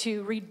goals is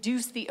to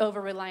reduce the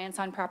over-reliance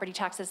on property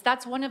taxes.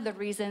 That's one of the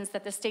reasons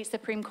that the state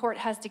Supreme Court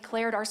has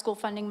declared our school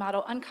funding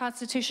model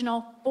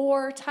unconstitutional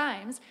 4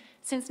 times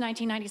since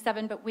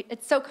 1997, but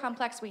it's so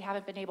complex we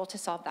haven't been able to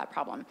solve that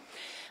problem.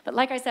 But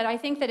like I said, I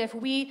think that if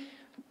we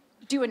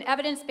do an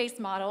evidence-based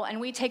model and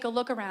we take a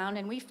look around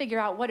and we figure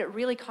out what it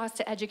really costs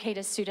to educate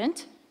a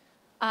student,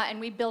 and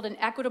we build an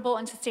equitable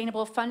and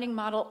sustainable funding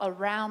model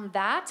around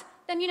that,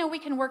 then we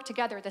can work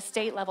together at the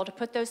state level to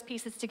put those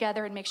pieces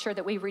together and make sure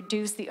that we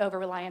reduce the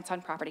over-reliance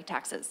on property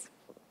taxes.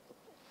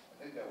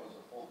 I think that was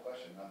a full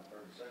question, not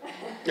 30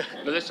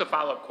 seconds. But this is a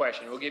follow-up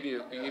question. We'll give you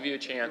a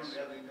chance.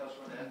 I think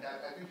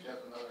she has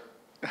another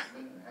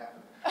minute and a half.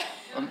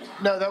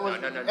 No,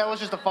 No. that was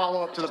just a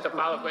follow-up to Just a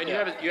follow-up, and you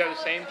have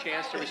the same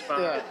chance to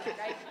respond. Yeah.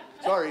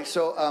 Sorry,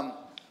 so,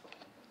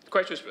 The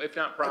question is, if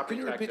not can property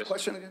you taxes. repeat the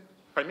question again?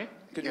 Pardon me?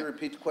 Can you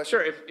repeat the question?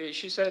 Sure, if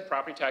she said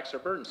property taxes are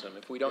burdensome.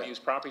 If we don't use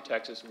property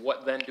taxes,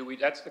 what then do we,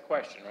 that's the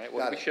question, right? What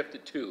Got do we it. shift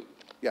it to?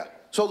 Yeah.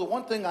 So the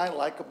one thing I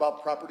like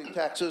about property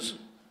taxes,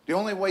 the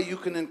only way you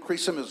can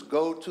increase them is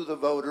go to the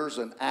voters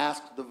and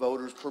ask the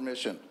voters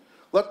permission.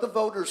 Let the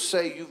voters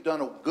say you've done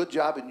a good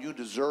job and you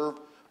deserve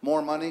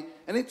more money.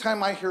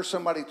 Anytime I hear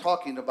somebody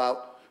talking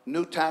about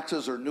new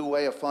taxes or new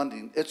way of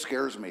funding, it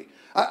scares me.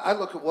 I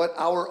look at what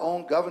our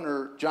own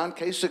governor, John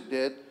Kasich,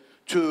 did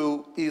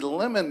to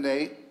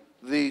eliminate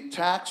the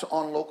tax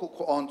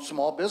on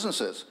small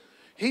businesses.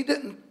 He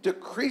didn't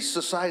decrease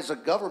the size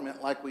of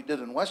government like we did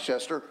in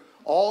Westchester.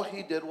 All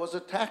he did was a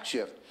tax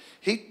shift.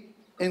 He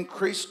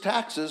increased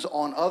taxes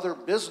on other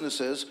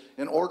businesses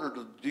in order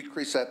to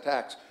decrease that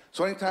tax.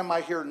 So anytime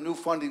I hear new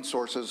funding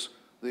sources,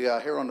 the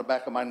hair on the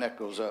back of my neck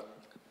goes up.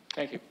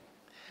 Thank you.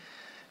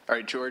 All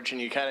right, George, and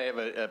you kind of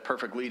have a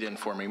perfect lead-in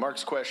for me.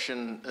 Mark's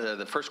question,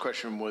 the first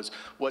question was,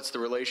 what's the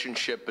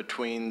relationship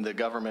between the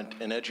government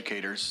and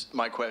educators?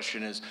 My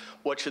question is,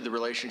 what should the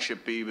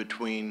relationship be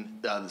between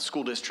the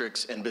school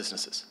districts and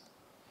businesses?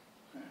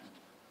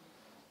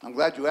 I'm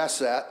glad you asked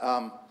that.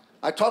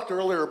 I talked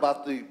earlier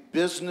about the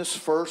Business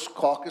First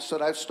Caucus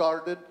that I've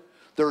started.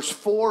 There's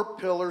 4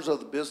 pillars of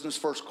the Business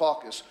First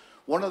Caucus.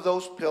 One of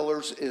those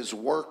pillars is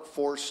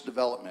workforce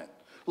development.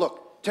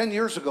 Look, 10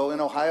 years ago in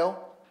Ohio,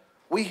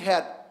 we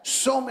had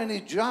so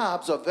many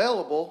jobs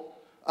available.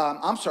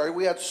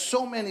 We had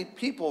so many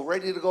people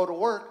ready to go to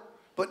work,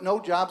 but no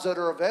jobs that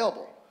are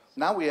available.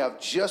 Now we have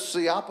just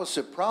the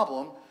opposite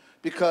problem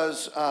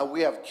because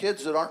we have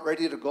kids that aren't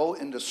ready to go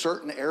into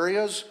certain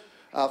areas.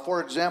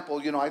 For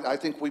example, I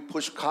think we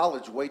push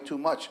college way too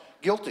much.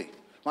 Guilty.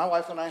 My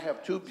wife and I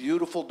have 2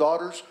 beautiful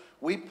daughters.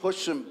 We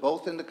pushed them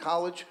both into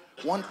college.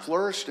 One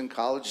flourished in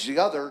college. The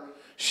other,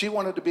 she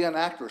wanted to be an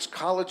actress.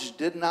 College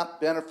did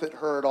not benefit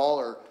her at all,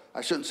 or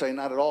I shouldn't say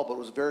not at all, but it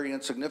was very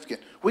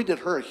insignificant. We did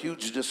her a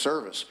huge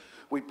disservice.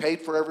 We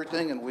paid for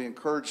everything and we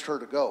encouraged her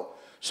to go.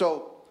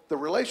 So the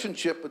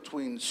relationship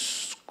between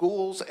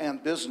schools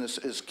and business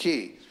is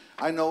key.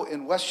 I know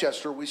in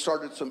Westchester, we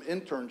started some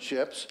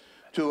internships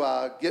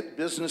to get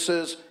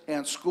businesses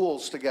and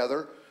schools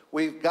together.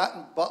 We've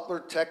gotten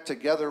Butler Tech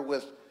together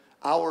with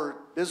our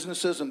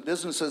businesses and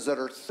businesses that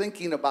are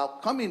thinking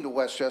about coming to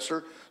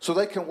Westchester so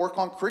they can work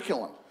on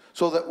curriculum,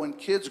 so that when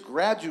kids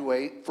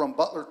graduate from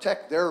Butler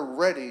Tech, they're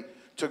ready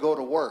to go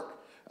to work.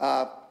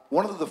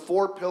 One of the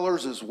 4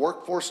 pillars is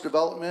workforce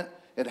development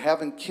and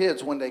having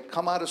kids, when they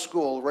come out of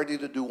school, ready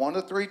to do 1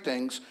 of 3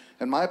 things.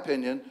 In my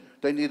opinion,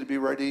 they need to be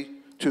ready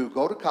to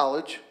go to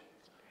college,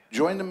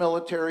 join the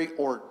military,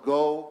 or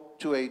go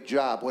to a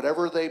job,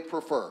 whatever they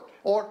prefer.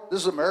 Or, this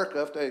is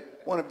America, if they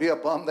want to be a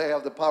bum, they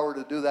have the power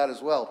to do that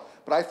as well.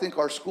 But I think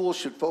our schools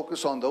should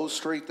focus on those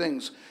 3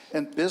 things,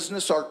 and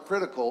business are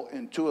critical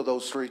in 2 of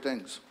those 3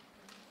 things.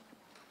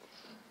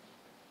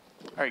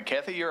 All right,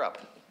 Kathy, you're up.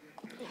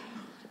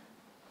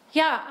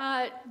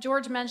 Yeah,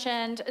 George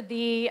mentioned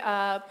the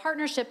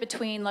partnership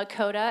between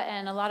Lakota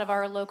and a lot of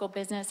our local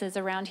businesses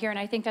around here, and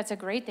I think that's a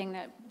great thing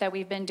that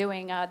we've been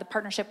doing. The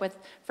partnership with,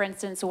 for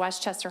instance,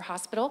 Westchester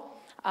Hospital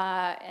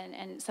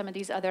and some of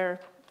these other,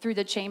 through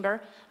the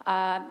chamber,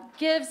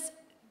 gives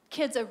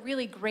kids a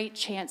really great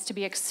chance to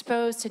be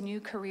exposed to new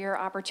career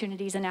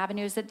opportunities and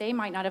avenues that they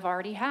might not have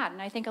already had.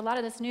 And I think a lot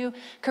of this new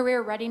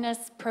career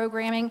readiness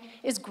programming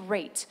is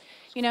great.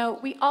 You know,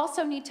 we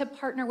also need to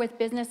partner with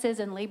businesses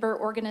and labor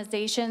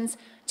organizations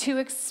to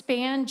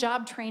expand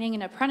job training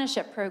and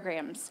apprenticeship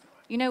programs.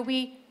 You know,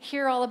 we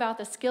hear all about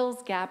the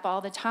skills gap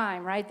all the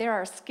time, right? There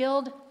are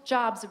skilled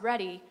jobs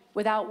ready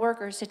without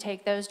workers to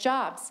take those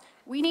jobs.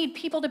 We need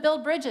people to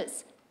build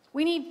bridges.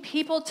 We need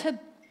people to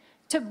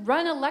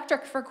run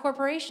electric for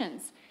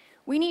corporations.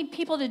 We need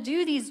people to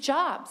do these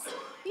jobs.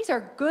 These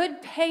are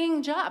good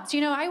paying jobs.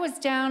 You know, I was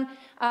down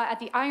at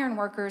the iron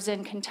workers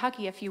in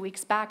Kentucky a few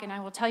weeks back, and I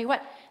will tell you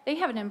what, they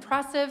have an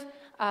impressive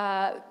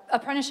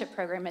apprenticeship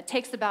program. It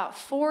takes about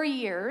 4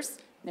 years.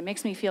 And it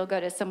makes me feel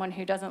good as someone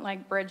who doesn't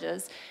like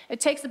bridges. It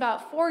takes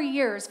about 4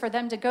 years for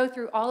them to go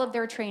through all of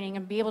their training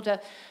and be able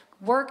to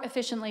work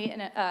efficiently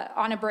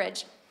on a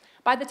bridge.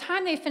 By the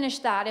time they finish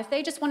that, if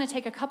they just want to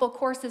take a couple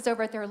courses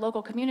over at their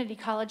local community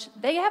college,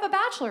 they have a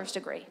bachelor's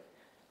degree.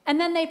 And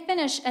then they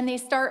finish and they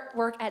start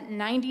work at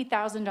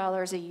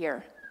 $90,000 a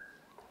year.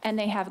 And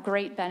they have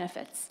great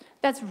benefits.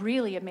 That's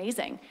really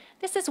amazing.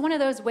 This is one of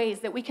those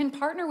ways that we can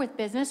partner with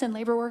business and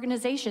labor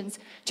organizations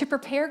to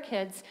prepare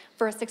kids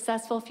for a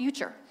successful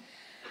future.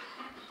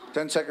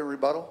 10-second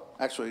rebuttal?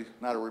 Actually,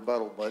 not a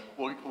rebuttal, but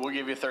We'll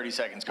give you 30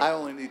 seconds. Go. I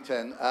only need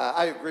 10.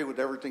 I agree with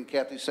everything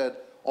Kathy said,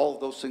 all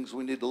of those things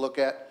we need to look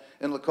at.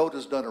 And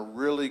Lakota's done a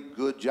really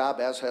good job,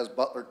 as has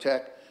Butler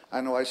Tech. I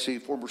know I see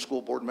former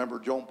school board member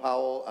Joan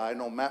Powell. I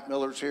know Matt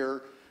Miller's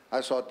here. I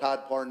saw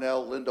Todd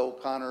Parnell, Linda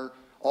O'Connor,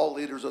 all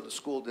leaders of the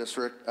school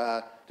district.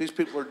 These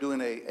people are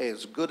doing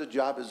as good a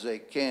job as they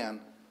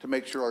can to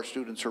make sure our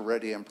students are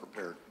ready and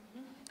prepared.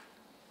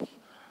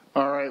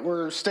 All right,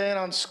 we're staying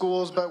on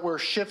schools, but we're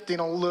shifting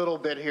a little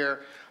bit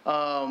here.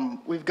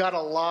 We've got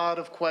a lot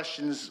of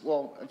questions.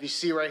 Well, if you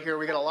see right here,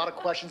 we got a lot of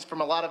questions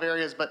from a lot of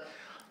areas, but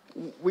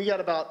we got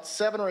about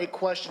 7 or 8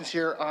 questions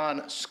here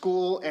on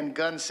school and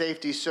gun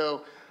safety.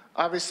 So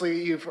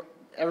obviously,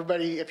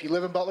 everybody, if you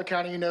live in Butler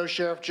County, you know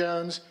Sheriff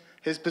Jones,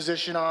 his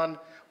position on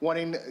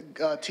wanting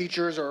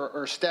teachers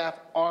or staff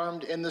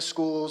armed in the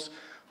schools.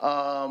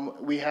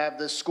 We have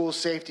the school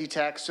safety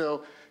tax.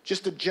 So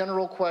just a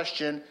general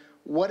question.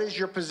 What is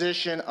your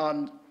position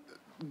on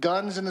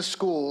guns in the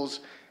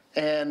schools,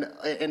 and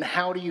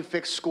how do you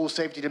fix school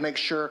safety to make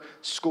sure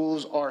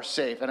schools are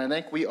safe? And I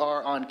think we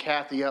are on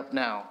Kathy up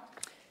now.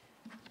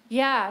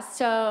 Yeah,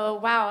 so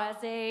wow, as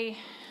a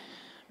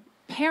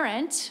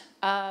parent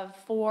of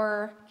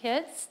 4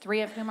 kids,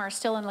 3 of whom are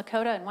still in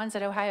Lakota and one's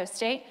at Ohio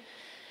State,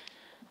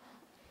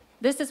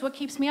 this is what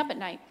keeps me up at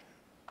night.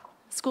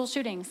 School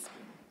shootings.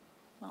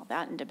 Well,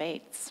 that and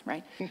debates,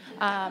 right?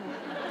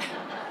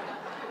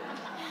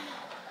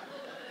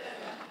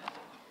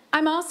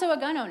 I'm also a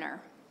gun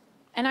owner,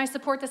 and I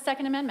support the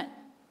Second Amendment.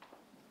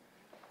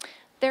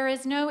 There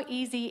is no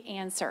easy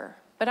answer,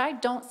 but I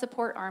don't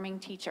support arming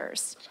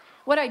teachers.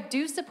 What I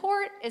do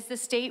support is the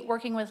state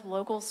working with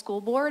local school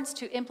boards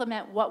to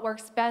implement what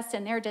works best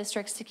in their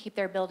districts to keep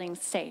their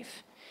buildings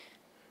safe,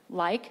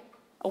 like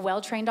a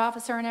well-trained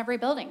officer in every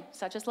building,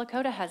 such as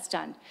Lakota has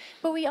done.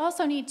 But we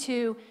also need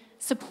to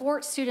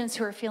support students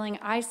who are feeling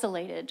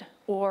isolated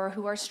or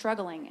who are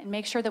struggling and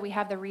make sure that we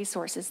have the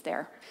resources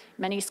there.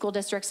 Many school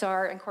districts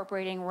are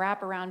incorporating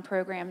wraparound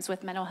programs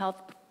with mental health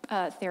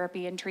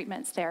therapy and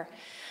treatments there.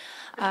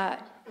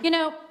 You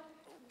know,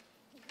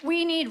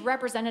 we need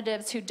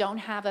representatives who don't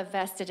have a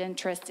vested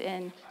interest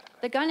in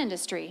the gun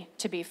industry,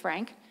 to be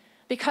frank,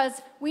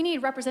 because we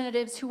need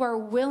representatives who are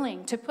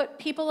willing to put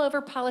people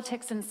over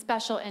politics and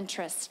special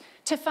interests,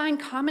 to find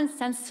common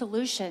sense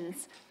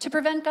solutions to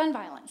prevent gun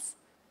violence,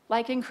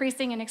 like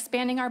increasing and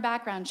expanding our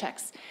background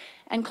checks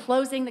and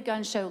closing the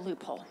gun show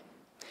loophole.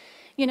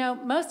 You know,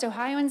 most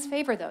Ohioans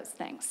favor those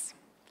things.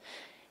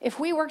 If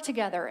we work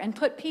together and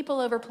put people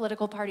over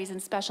political parties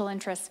and special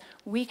interests,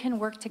 we can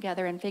work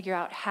together and figure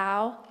out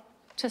how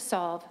to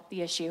solve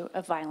the issue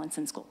of violence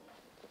in school.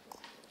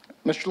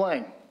 Mr.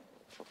 Lang.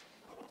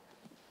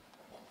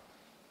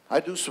 I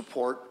do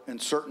support, in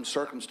certain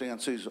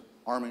circumstances,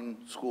 arming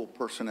school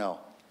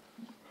personnel.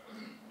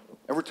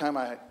 Every time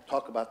I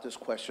talk about this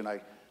question,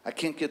 I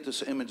can't get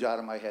this image out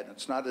of my head.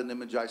 It's not an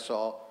image I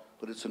saw,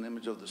 but it's an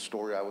image of the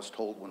story I was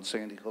told when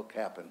Sandy Hook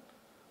happened.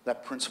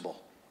 That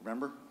principal,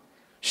 remember?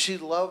 She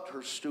loved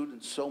her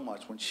students so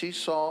much. When she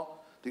saw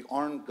the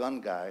armed gun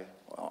guy,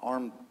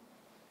 armed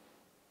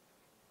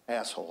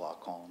asshole, I'll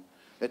call him,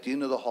 at the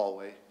end of the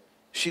hallway,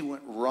 she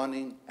went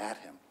running at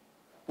him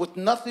with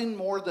nothing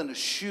more than a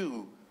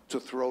shoe to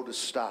throw to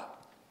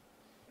stop.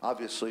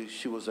 Obviously,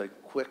 she was a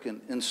quick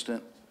and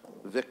instant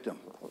victim.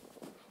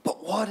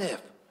 But what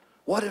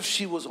if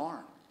she was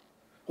armed?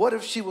 What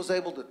if she was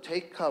able to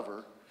take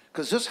cover?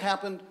 Because this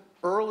happened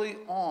early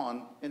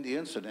on in the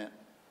incident.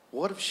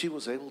 What if she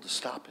was able to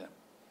stop him?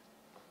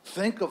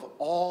 Think of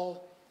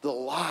all the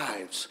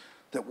lives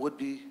that would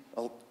be,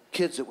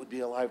 kids that would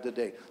be alive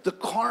today. The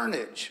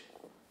carnage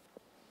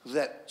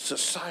that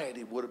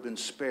society would have been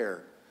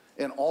spared,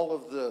 and all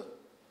of the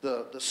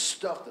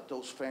stuff that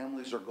those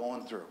families are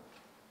going through.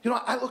 You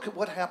know, I look at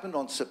what happened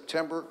on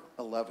September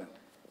 11th,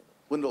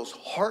 when those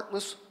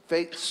heartless,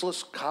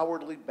 faceless,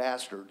 cowardly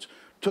bastards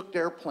took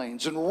their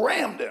planes and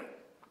rammed them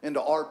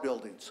into our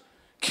buildings,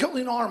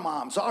 killing our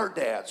moms, our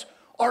dads,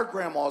 our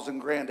grandmas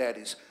and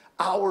granddaddies,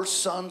 our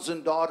sons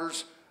and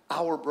daughters,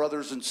 our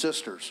brothers and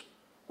sisters.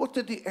 What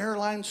did the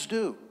airlines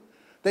do?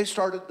 They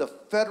started the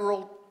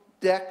federal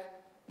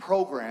deck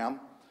program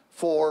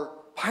for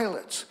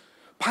pilots.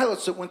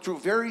 Pilots that went through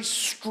very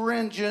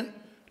stringent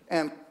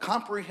and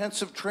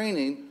comprehensive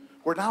training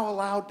were now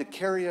allowed to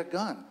carry a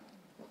gun.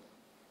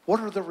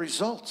 What are the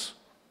results?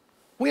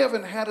 We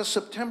haven't had a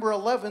September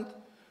 11th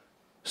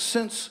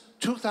since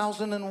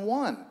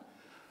 2001.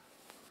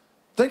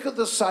 Think of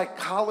the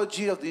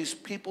psychology of these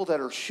people that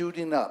are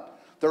shooting up.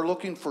 They're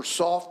looking for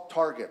soft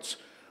targets.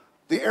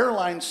 The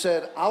airline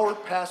said, our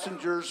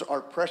passengers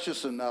are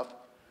precious enough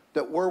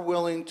that we're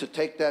willing to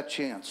take that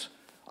chance.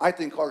 I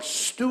think our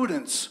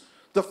students,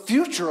 the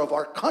future of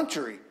our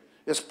country,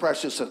 is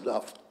precious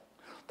enough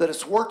that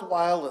it's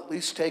worthwhile at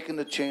least taking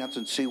the chance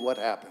and see what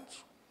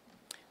happens.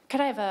 Could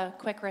I have a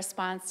quick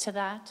response to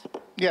that?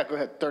 Yeah, go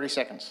ahead, 30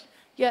 seconds.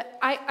 Yeah,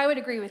 I would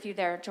agree with you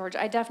there, George.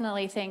 I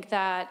definitely think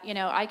that, you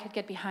know, I could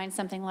get behind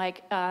something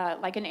like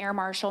an air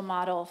marshal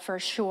model for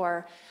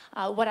sure.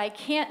 What I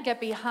can't get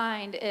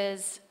behind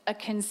is a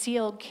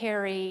concealed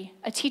carry,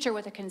 a teacher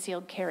with a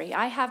concealed carry.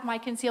 I have my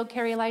concealed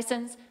carry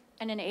license,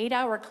 and an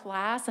 8-hour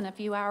class and a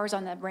few hours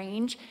on the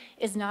range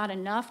is not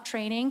enough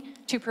training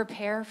to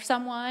prepare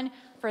someone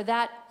for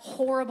that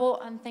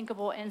horrible,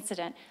 unthinkable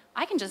incident.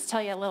 I can just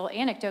tell you a little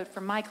anecdote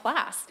from my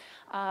class.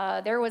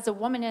 There was a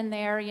woman in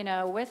there, you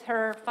know, with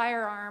her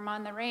firearm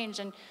on the range,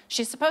 and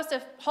she's supposed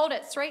to hold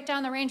it straight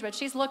down the range, but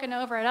she's looking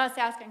over at us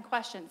asking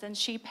questions, and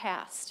she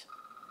passed.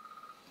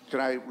 Can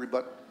I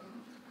rebut?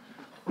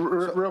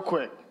 Real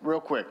quick. Real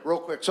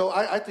quick. So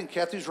I think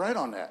Kathy's right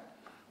on that.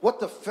 What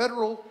the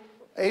federal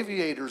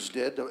aviators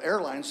did, the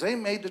airlines, they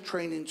made the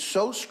training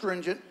so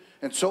stringent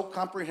and so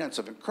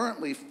comprehensive, and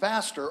currently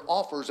Faster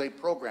offers a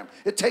program.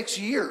 It takes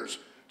years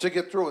to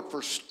get through it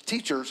for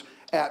teachers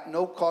at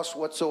no cost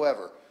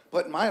whatsoever.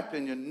 But in my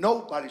opinion,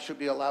 nobody should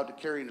be allowed to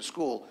carry into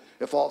school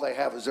if all they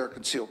have is their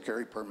concealed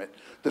carry permit.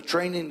 The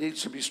training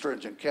needs to be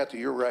stringent. Kathy,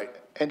 you're right.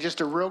 And just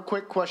a real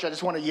quick question, I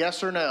just want a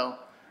yes or no.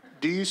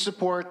 Do you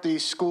support the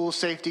school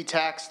safety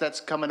tax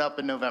that's coming up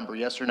in November,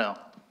 yes or no?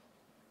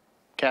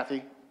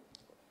 Kathy?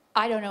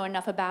 I don't know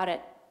enough about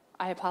it.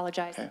 I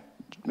apologize. Okay.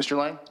 Mr.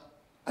 Lang?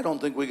 I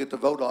don't think we get to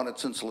vote on it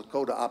since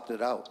Lakota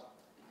opted out.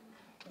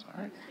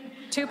 All right.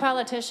 Two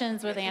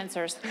politicians with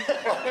answers.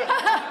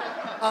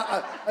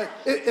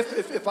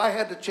 If I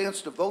had the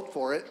chance to vote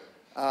for it,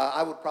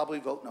 I would probably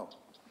vote no.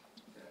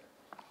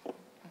 So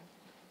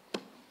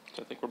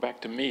I think we're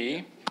back to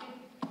me.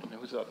 And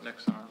who's up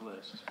next on our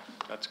list?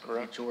 That's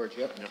correct. George,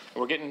 yep.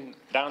 We're getting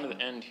down to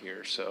the end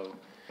here, so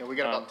Yeah, we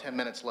got about 10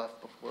 minutes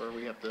left before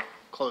we have to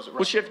close it.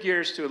 we'll shift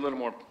gears to a little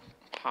more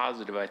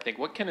positive, I think.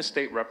 What can a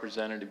state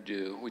representative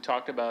do? We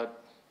talked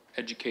about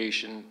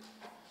education,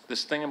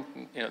 this thing,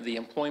 you know, the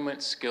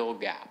employment skill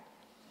gap.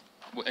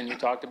 And you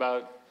talked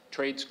about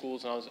trade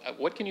schools and all this.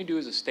 What can you do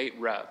as a state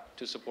rep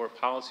to support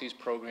policies,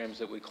 programs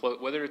that we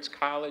close, whether it's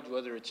college,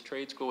 whether it's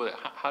trade school,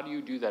 how do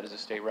you do that as a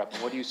state rep?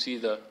 And what do you see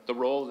the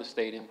role of the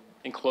state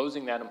in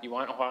closing that? You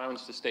want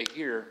Ohioans to stay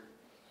here,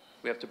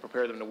 we have to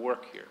prepare them to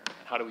work here.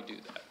 How do we do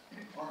that?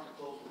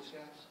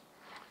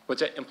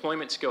 What's that?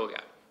 Employment skill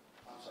gap.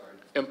 I'm sorry.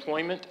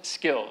 Employment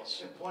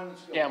skills. Employment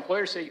skills. Yeah,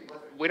 employers say,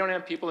 we don't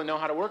have people that know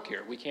how to work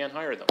here. We can't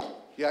hire them.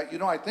 Yeah, you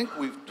know, I think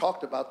we've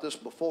talked about this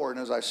before, and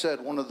as I said,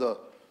 one of the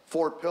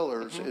 4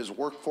 pillars is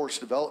workforce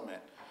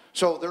development.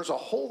 So there's a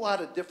whole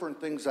lot of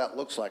different things that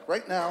looks like.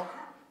 Right now,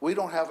 we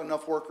don't have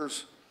enough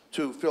workers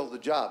to fill the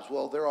jobs.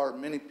 Well, there are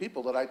many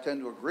people that I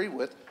tend to agree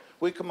with.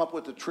 We come up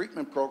with a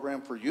treatment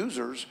program for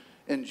users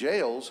in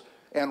jails,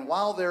 and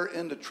while they're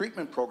in the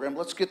treatment program,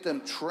 let's get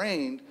them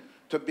trained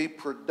to be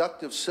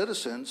productive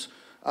citizens.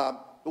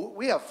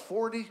 We have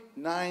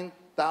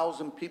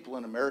 49,000 people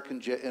in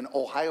in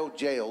Ohio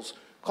jails,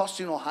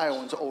 costing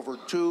Ohioans over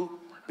 $2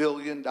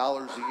 billion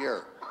a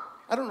year.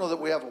 I don't know that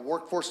we have a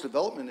workforce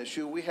development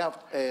issue. We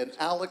have an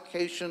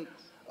allocation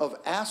of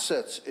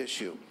assets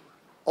issue.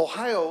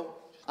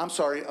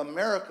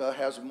 America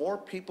has more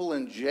people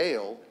in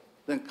jail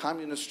than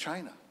communist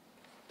China.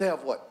 They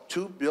have what,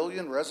 2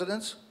 billion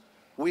residents?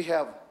 We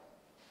have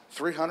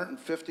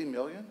 350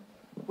 million.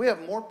 We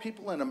have more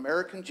people in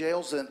American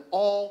jails than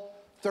all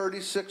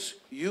 36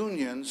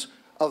 unions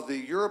of the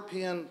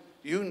European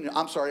Union,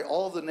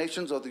 all of the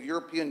nations of the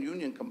European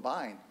Union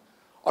combined.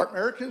 Are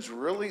Americans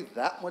really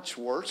that much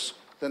worse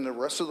than the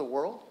rest of the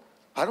world?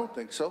 I don't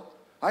think so.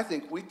 I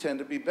think we tend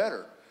to be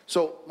better.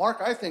 So,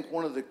 Mark, I think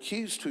one of the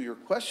keys to your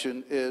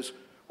question is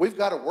we've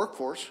got a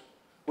workforce.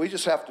 We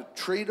just have to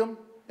treat them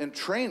and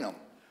train them.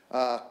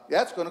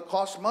 Yeah, it's going to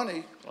cost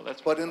money,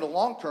 but in the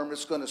long term,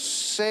 it's going to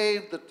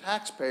save the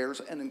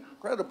taxpayers an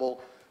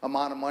incredible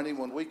amount of money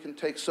when we can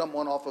take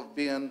someone off of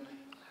being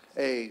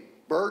a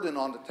burden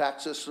on the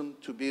tax system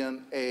to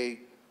being a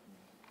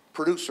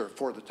producer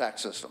for the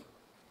tax system.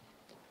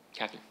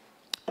 Kathy?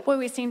 Boy,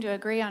 we seem to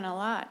agree on a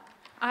lot.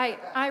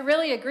 I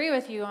really agree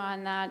with you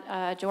on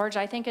that, George.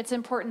 I think it's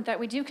important that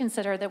we do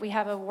consider that we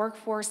have a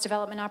workforce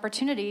development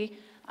opportunity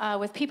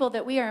with people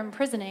that we are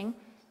imprisoning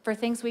for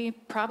things we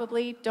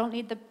probably don't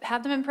need to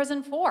have them in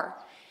prison for.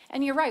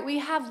 And you're right, we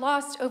have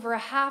lost over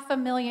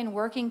 500,000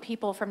 working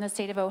people from the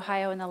state of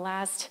Ohio in the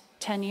last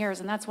 10 years,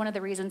 and that's one of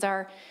the reasons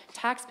our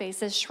tax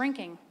base is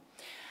shrinking.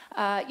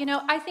 You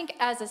know, I think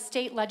as a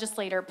state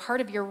legislator, part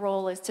of your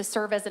role is to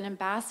serve as an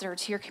ambassador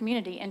to your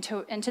community and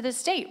to the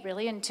state,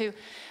 really, and to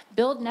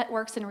build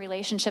networks and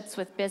relationships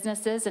with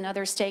businesses and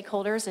other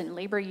stakeholders and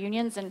labor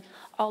unions and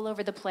all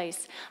over the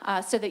place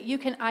so that you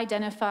can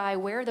identify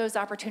where those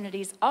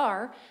opportunities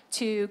are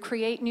to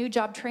create new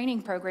job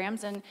training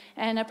programs and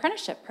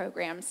apprenticeship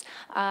programs.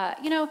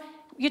 You know,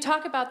 you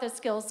talk about the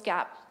skills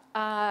gap.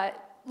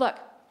 Look,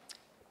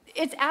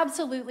 it's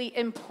absolutely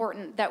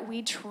important that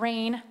we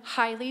train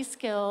highly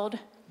skilled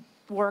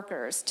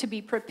workers to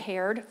be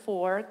prepared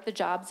for the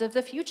jobs of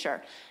the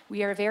future.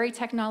 We are very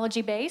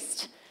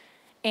technology-based,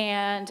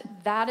 and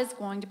that is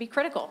going to be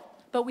critical.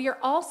 But we are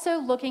also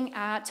looking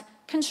at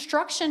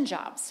construction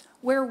jobs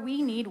where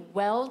we need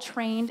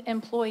well-trained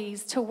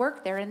employees to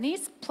work there. And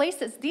these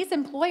places, these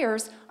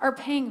employers are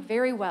paying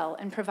very well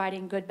and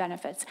providing good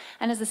benefits.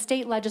 And as a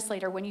state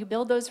legislator, when you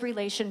build those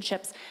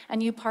relationships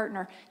and you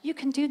partner, you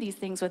can do these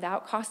things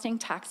without costing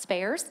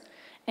taxpayers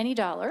any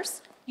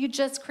dollars. You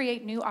just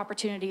create new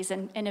opportunities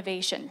and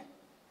innovation.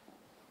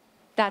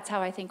 That's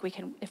how I think we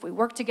can, if we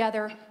work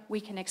together,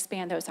 we can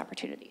expand those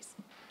opportunities.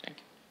 Thank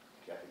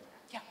you.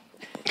 Yeah.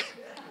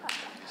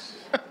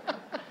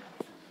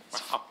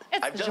 Wow.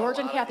 It's I've the done George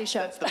a and lot Kathy of- show.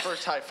 That's the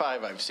first high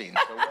five I've seen,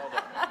 so well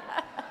done.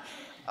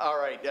 All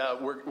right,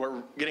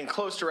 we're getting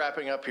close to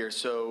wrapping up here.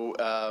 So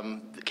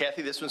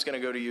Kathy, this one's going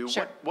to go to you.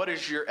 Sure. What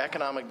is your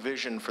economic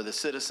vision for the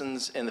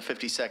citizens in the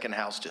 52nd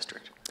House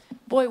District?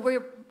 Boy,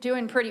 we're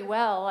doing pretty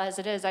well as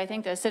it is. I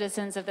think the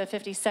citizens of the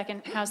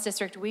 52nd House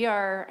District, we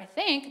are, I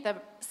think, the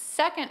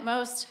second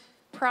most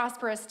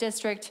prosperous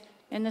district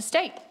in the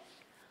state.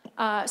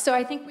 So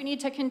I think we need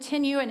to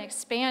continue and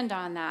expand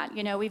on that.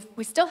 You know,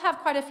 we still have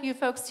quite a few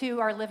folks who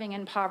are living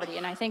in poverty,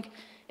 and I think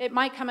it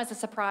might come as a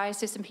surprise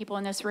to some people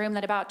in this room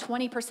that about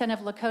 20% of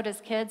Lakota's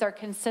kids are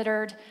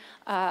considered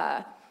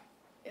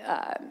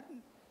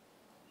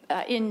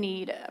in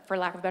need, for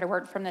lack of a better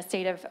word, from the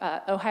state of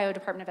Ohio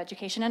Department of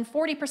Education, and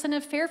 40%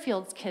 of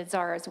Fairfield's kids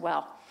are as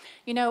well.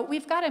 You know,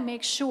 we've got to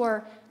make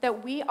sure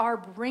that we are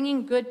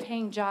bringing good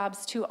paying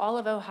jobs to all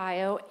of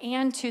Ohio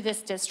and to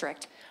this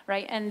district,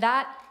 right? And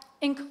that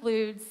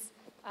includes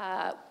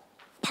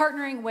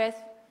partnering with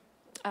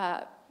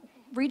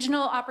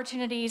regional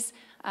opportunities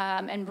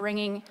and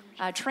bringing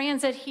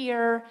transit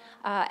here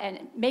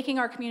and making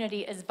our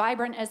community as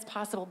vibrant as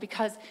possible,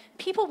 because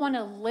people want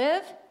to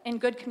live in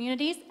good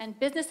communities and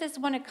businesses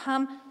want to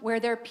come where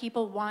their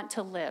people want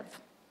to live.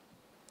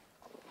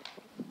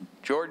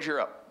 George, you're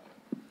up.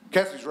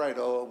 Kathy's right.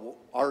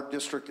 Our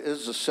district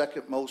is the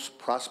second most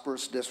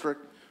prosperous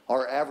district.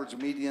 Our average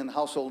median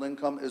household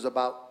income is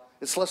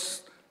it's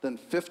less than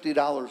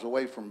 $50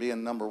 away from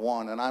being number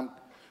one. And I'm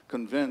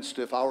convinced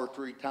if our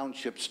 3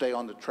 townships stay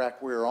on the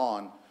track we're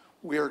on,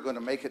 we are going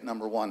to make it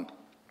number one.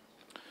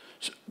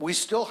 We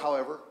still,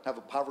 however, have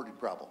a poverty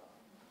problem.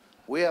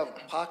 We have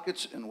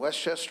pockets in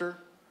Westchester,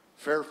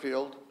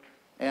 Fairfield,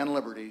 and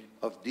Liberty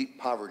of deep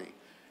poverty.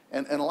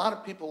 And a lot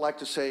of people like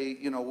to say,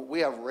 you know, we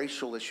have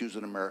racial issues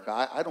in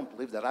America. I don't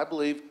believe that. I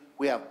believe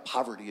we have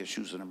poverty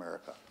issues in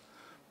America.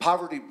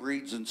 Poverty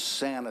breeds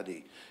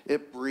insanity.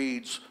 It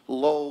breeds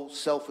low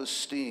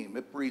self-esteem.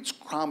 It breeds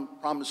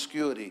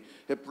promiscuity.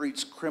 It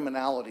breeds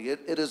criminality.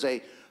 It is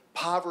a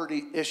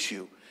poverty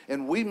issue.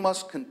 And we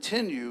must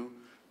continue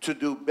to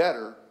do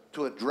better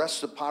to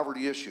address the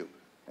poverty issue.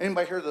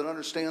 Anybody here that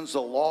understands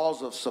the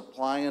laws of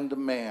supply and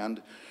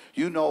demand,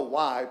 you know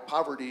why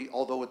poverty,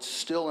 although it's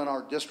still in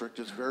our district,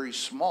 is very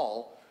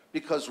small,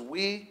 because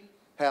we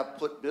have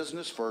put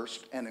business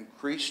first and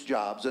increased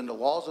jobs. And the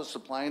laws of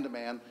supply and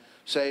demand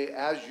say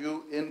as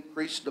you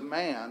increase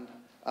demand,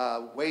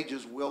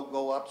 wages will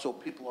go up so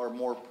people are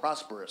more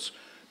prosperous.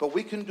 But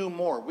we can do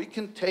more. We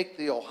can take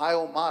the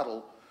Ohio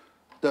model,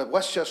 the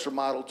Westchester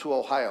model, to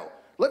Ohio.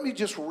 Let me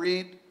just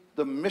read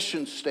the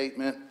mission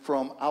statement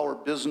from our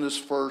Business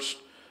First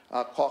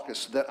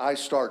caucus that I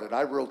started.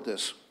 I wrote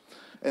this,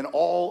 and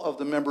all of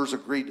the members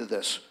agreed to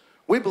this.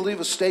 We believe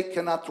a state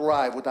cannot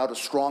thrive without a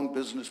strong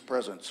business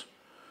presence.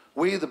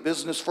 We, the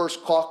Business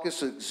First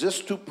caucus,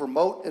 exist to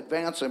promote,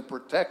 advance, and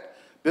protect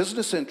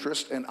business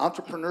interest and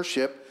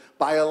entrepreneurship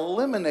by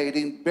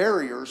eliminating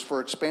barriers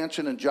for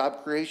expansion and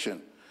job creation.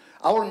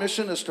 Our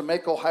mission is to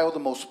make Ohio the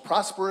most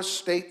prosperous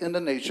state in the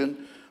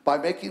nation by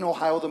making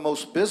Ohio the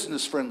most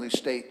business-friendly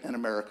state in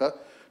America,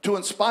 to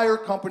inspire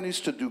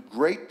companies to do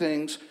great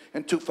things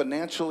and to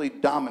financially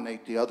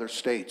dominate the other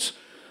states.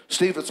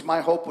 Steve, it's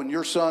my hope when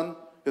your son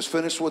is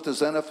finished with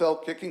his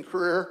NFL kicking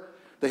career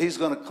that he's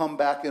going to come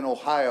back in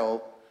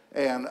Ohio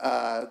and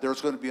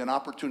there's going to be an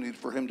opportunity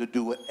for him to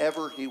do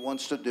whatever he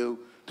wants to do,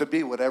 to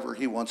be whatever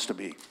he wants to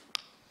be.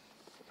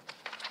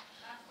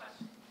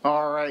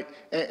 All right,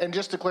 and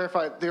just to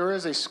clarify, there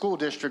is a school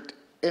district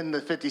in the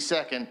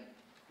 52nd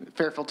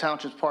Fairfield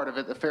Township's part of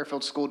it, the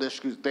Fairfield School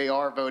District, they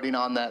are voting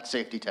on that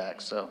safety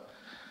tax, so.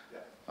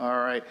 All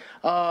right.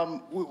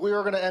 We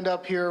are going to end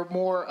up here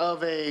more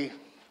of a,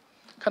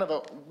 kind of a,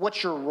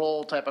 what's your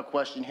role type of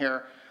question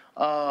here.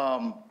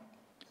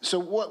 So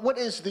what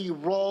is the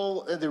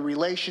role of the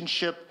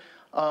relationship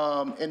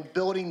in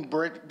building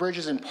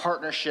bridges and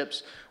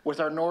partnerships with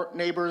our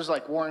neighbors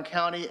like Warren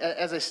County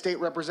as a state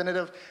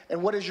representative?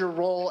 And what is your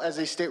role as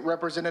a state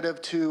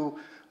representative to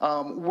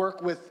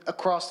work with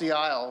across the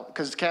aisle?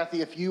 Because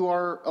Kathy, if you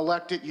are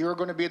elected, you're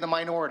going to be in the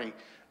minority.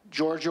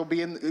 George,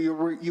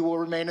 you will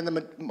remain in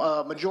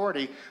the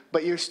majority,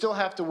 but you still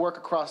have to work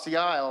across the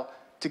aisle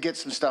to get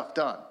some stuff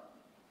done.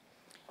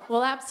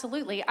 Well,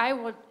 absolutely. I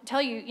will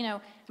tell you, you know,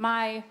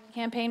 my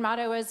campaign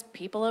motto is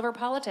people over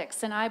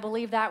politics, and I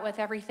believe that with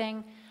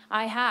everything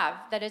I have,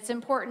 that it's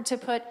important to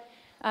put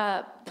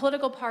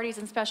political parties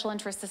and special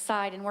interests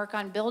aside and work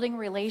on building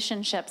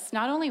relationships,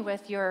 not only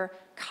with your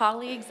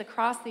colleagues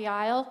across the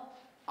aisle,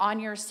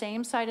 on your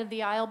same side of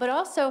the aisle, but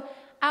also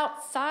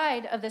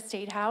outside of the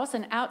State House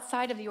and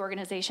outside of the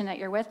organization that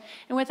you're with,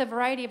 and with a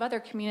variety of other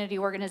community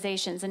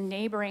organizations and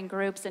neighboring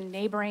groups and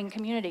neighboring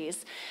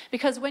communities.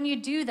 Because when you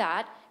do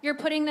that, you're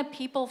putting the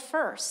people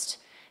first.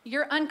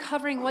 You're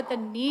uncovering what the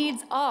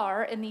needs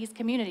are in these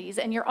communities,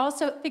 and you're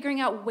also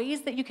figuring out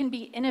ways that you can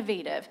be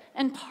innovative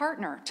and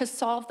partner to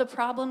solve the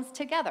problems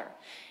together.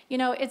 You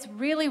know, it's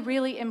really,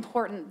 really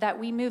important that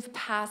we move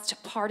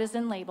past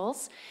partisan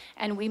labels,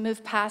 and we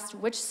move past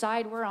which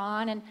side we're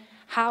on and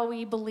how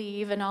we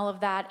believe and all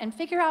of that, and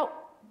figure out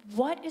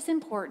what is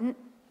important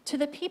to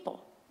the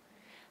people.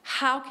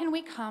 How can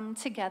we come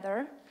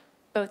together,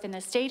 both in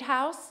the State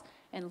House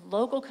and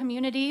local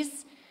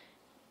communities,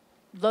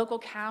 local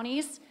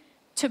counties,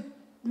 to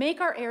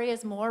make our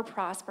areas more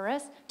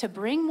prosperous, to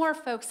bring more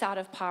folks out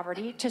of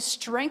poverty, to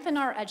strengthen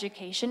our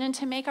education, and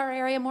to make our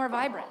area more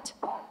vibrant?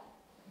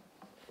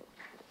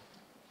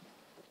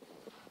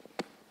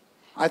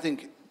 I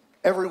think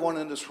everyone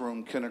in this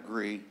room can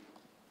agree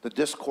the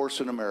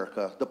discourse in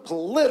America, the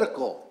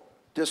political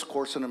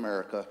discourse in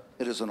America,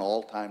 it is an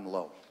all-time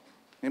low.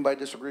 Anybody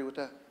disagree with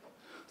that?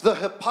 The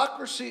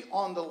hypocrisy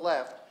on the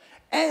left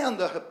and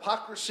the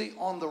hypocrisy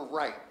on the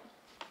right,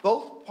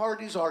 both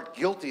parties are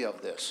guilty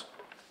of this.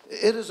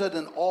 It is at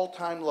an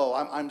all-time low.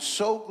 I'm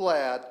so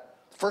glad.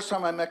 First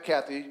time I met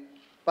Kathy,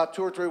 about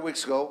 2 or 3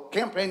 weeks ago,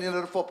 campaigning at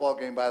a football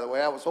game, by the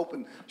way. I was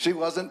hoping she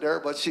wasn't there,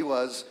 but she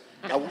was.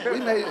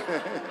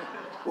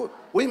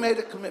 We made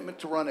a commitment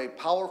to run a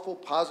powerful,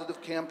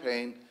 positive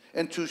campaign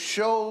and to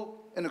show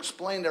and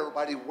explain to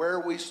everybody where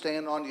we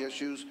stand on the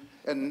issues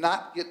and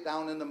not get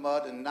down in the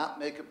mud and not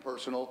make it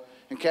personal.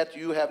 And Kathy,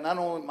 you have not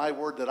only my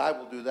word that I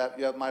will do that,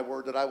 you have my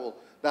word that I will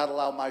not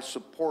allow my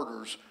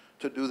supporters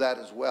to do that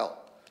as well.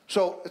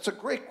 So it's a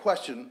great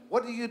question.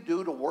 What do you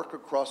do to work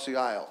across the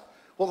aisle?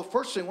 Well, the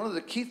first thing, one of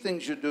the key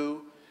things you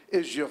do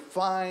is you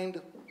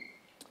find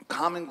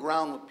common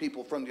ground with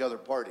people from the other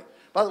party.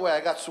 By the way,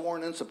 I got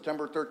sworn in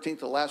September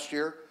 13th of last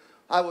year.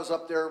 I was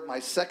up there my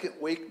second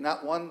week.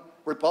 Not one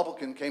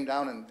Republican came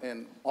down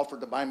and offered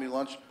to buy me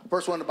lunch.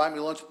 First one to buy me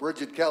lunch,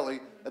 Bridget Kelly,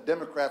 a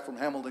Democrat from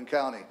Hamilton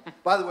County.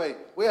 By the way,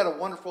 we had a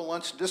wonderful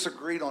lunch,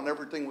 disagreed on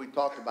everything we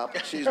talked about,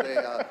 but she's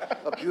a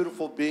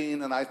beautiful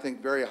being, and I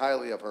think very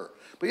highly of her.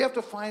 But you have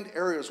to find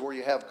areas where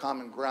you have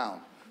common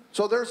ground.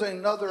 So there's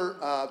another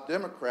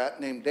Democrat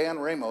named Dan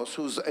Ramos,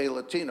 who's a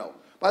Latino.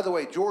 By the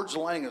way, George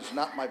Lang is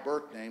not my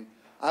birth name.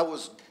 I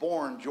was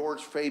born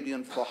George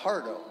Fabian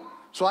Fajardo.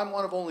 So I'm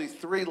one of only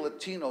 3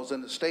 Latinos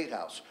in the State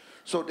House.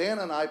 So Dan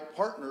and I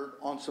partnered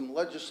on some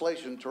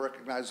legislation to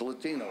recognize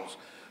Latinos.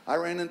 I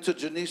ran into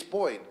Janice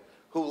Boyd,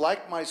 who,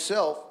 like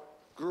myself,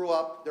 grew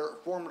up their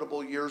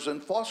formidable years in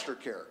foster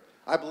care.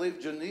 I believe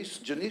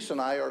Janice and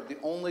I are the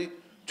only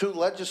 2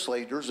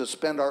 legislators that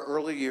spend our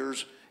early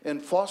years in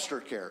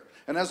foster care.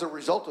 And as a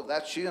result of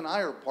that, she and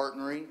I are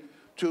partnering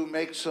to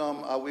make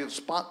some, we have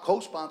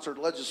co-sponsored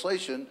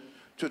legislation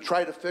to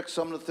try to fix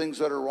some of the things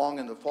that are wrong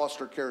in the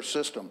foster care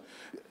system.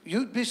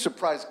 You'd be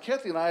surprised.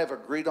 Kathy and I have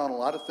agreed on a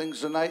lot of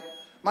things tonight.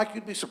 Mike,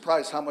 you'd be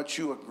surprised how much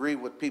you agree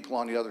with people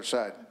on the other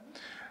side.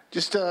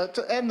 Just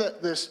to end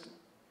this,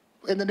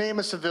 in the name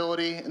of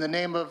civility, in the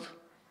name of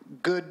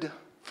good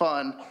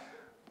fun,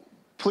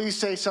 please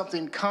say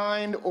something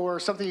kind or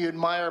something you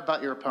admire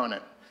about your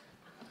opponent.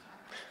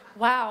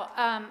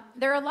 Wow,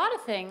 there are a lot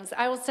of things.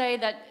 I will say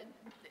that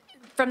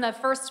from the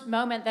first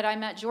moment that I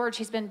met George,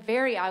 he's been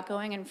very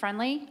outgoing and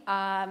friendly.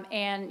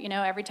 And, you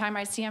know, every time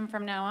I see him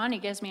from now on, he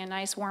gives me a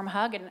nice warm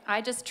hug. And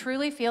I just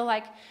truly feel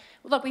like,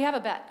 look, we have a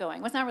bet going.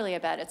 Well, it's not really a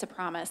bet, it's a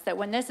promise that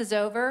when this is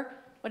over,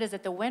 what is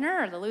it, the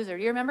winner or the loser?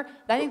 Do you remember?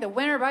 I think the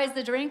winner buys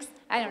the drinks.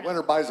 I don't know. The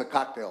winner buys a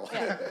cocktail.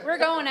 Yeah, we're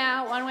going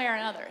out one way or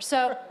another.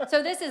 So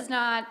this is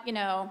not, you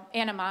know,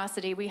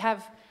 animosity. We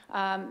have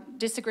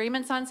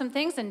disagreements on some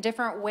things and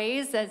different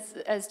ways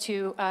as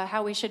to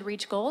how we should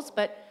reach goals,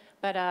 but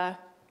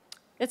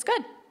it's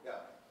good. Yeah.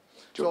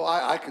 So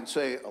I can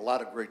say a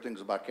lot of great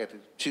things about Kathy.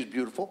 She's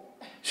beautiful.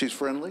 She's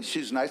friendly.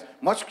 She's nice.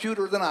 Much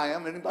cuter than I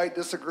am. Anybody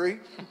disagree?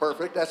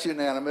 Perfect. That's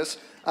unanimous.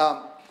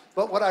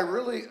 But what I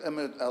really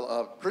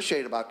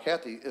appreciate about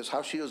Kathy is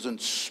how she has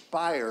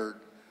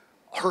inspired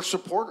her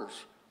supporters.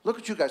 Look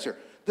at you guys here.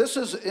 This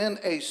is in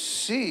a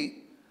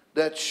seat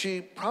that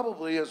she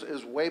probably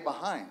is way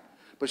behind,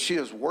 but she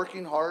is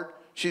working hard.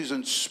 She's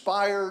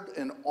inspired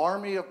an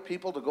army of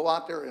people to go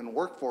out there and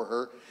work for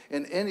her,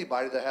 and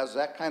anybody that has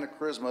that kind of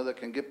charisma that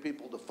can get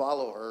people to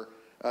follow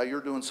her,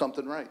 you're doing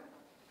something right.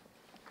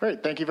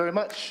 Great, thank you very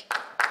much.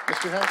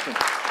 Mr. Hanson.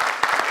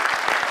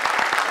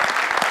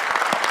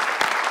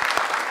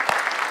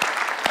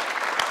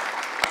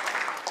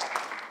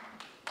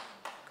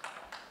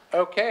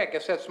 Okay, I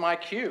guess that's my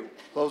cue.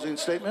 Closing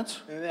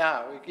statements?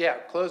 Yeah,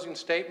 closing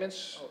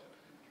statements.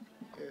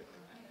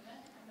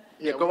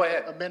 Yeah, go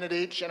ahead. A minute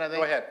each, and I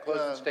think. Go ahead,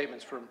 closing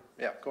statements from,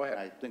 go ahead.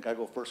 I think I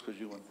go first because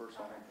you went first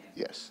on it.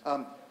 Yes.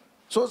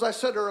 So as I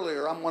said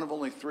earlier, I'm one of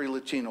only 3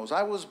 Latinos.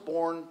 I was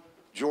born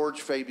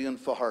George Fabian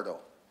Fajardo.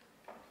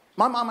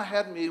 My mama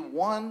had me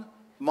 1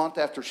 month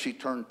after she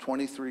turned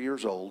 23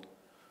 years old.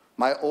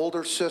 My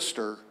older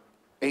sister,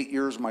 8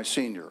 years my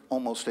senior,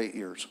 almost 8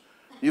 years.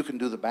 You can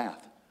do the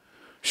math.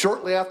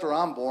 Shortly after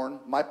I'm born,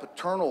 my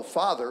paternal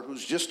father,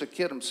 who's just a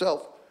kid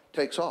himself,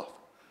 takes off.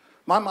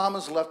 My mom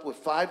is left with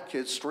 5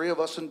 kids, 3 of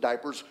us in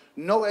diapers,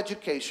 no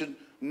education,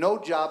 no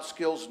job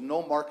skills,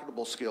 no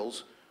marketable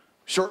skills.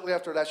 Shortly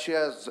after that, she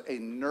has a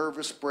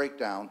nervous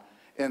breakdown,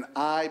 and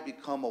I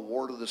become a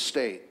ward of the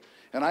state.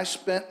 And I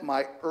spent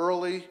my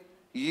early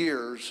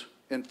years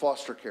in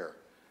foster care.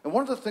 And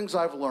one of the things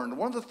I've learned,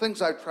 one of the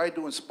things I've tried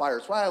to inspire,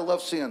 it's why I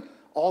love seeing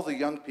all the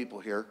young people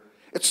here,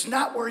 it's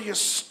not where you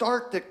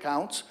start that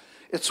counts,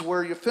 it's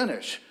where you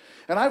finish.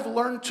 And I've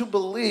learned to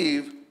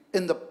believe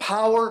in the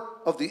power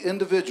of the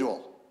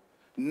individual,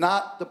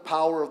 not the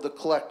power of the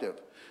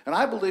collective. And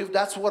I believe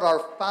that's what our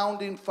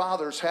founding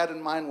fathers had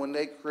in mind when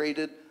they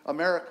created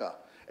America,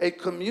 a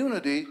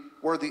community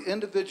where the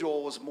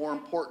individual was more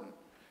important.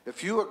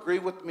 If you agree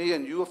with me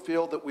and you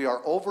feel that we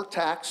are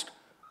overtaxed,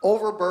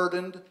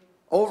 overburdened,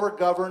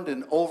 overgoverned,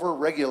 and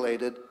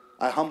overregulated,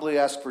 I humbly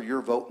ask for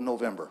your vote in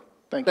November.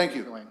 Thank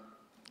you. Mr. Wayne.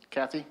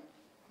 Kathy?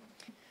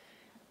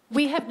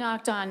 We have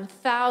knocked on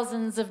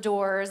thousands of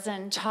doors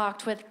and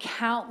talked with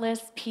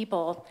countless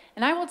people,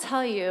 and I will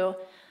tell you,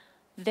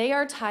 they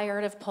are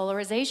tired of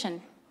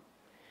polarization.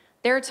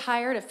 They're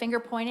tired of finger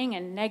pointing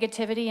and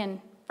negativity, and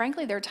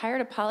frankly, they're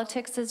tired of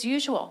politics as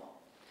usual.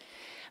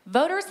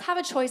 Voters have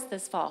a choice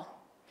this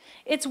fall.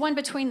 It's one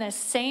between the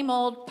same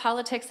old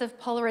politics of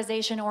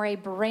polarization or a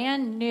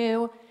brand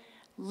new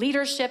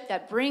leadership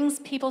that brings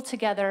people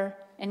together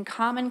in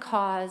common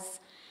cause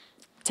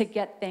to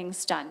get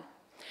things done.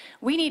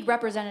 We need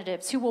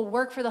representatives who will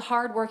work for the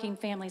hardworking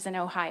families in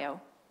Ohio.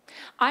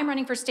 I'm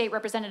running for state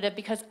representative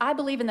because I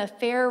believe in the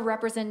fair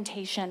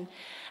representation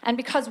and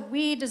because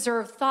we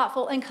deserve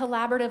thoughtful and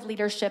collaborative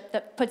leadership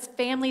that puts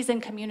families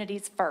and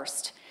communities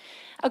first.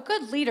 A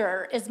good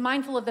leader is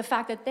mindful of the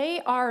fact that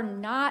they are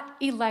not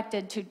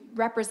elected to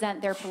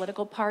represent their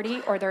political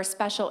party or their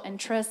special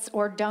interests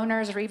or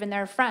donors or even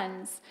their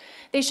friends.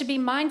 They should be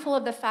mindful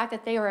of the fact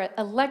that they are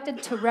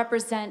elected to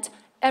represent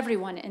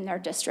everyone in their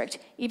district,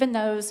 even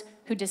those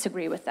who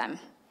disagree with them.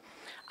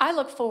 I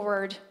look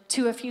forward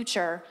to a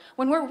future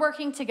when we're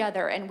working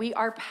together and we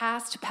are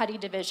past petty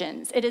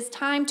divisions. It is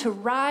time to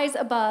rise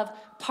above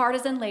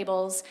partisan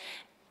labels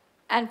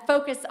and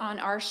focus on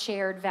our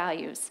shared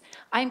values.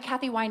 I am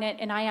Kathy Wyenandt,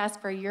 and I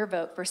ask for your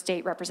vote for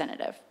state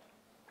representative.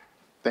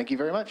 Thank you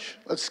very much.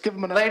 Let's give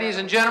them another. Ladies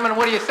and gentlemen,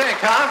 what do you think,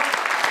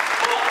 huh?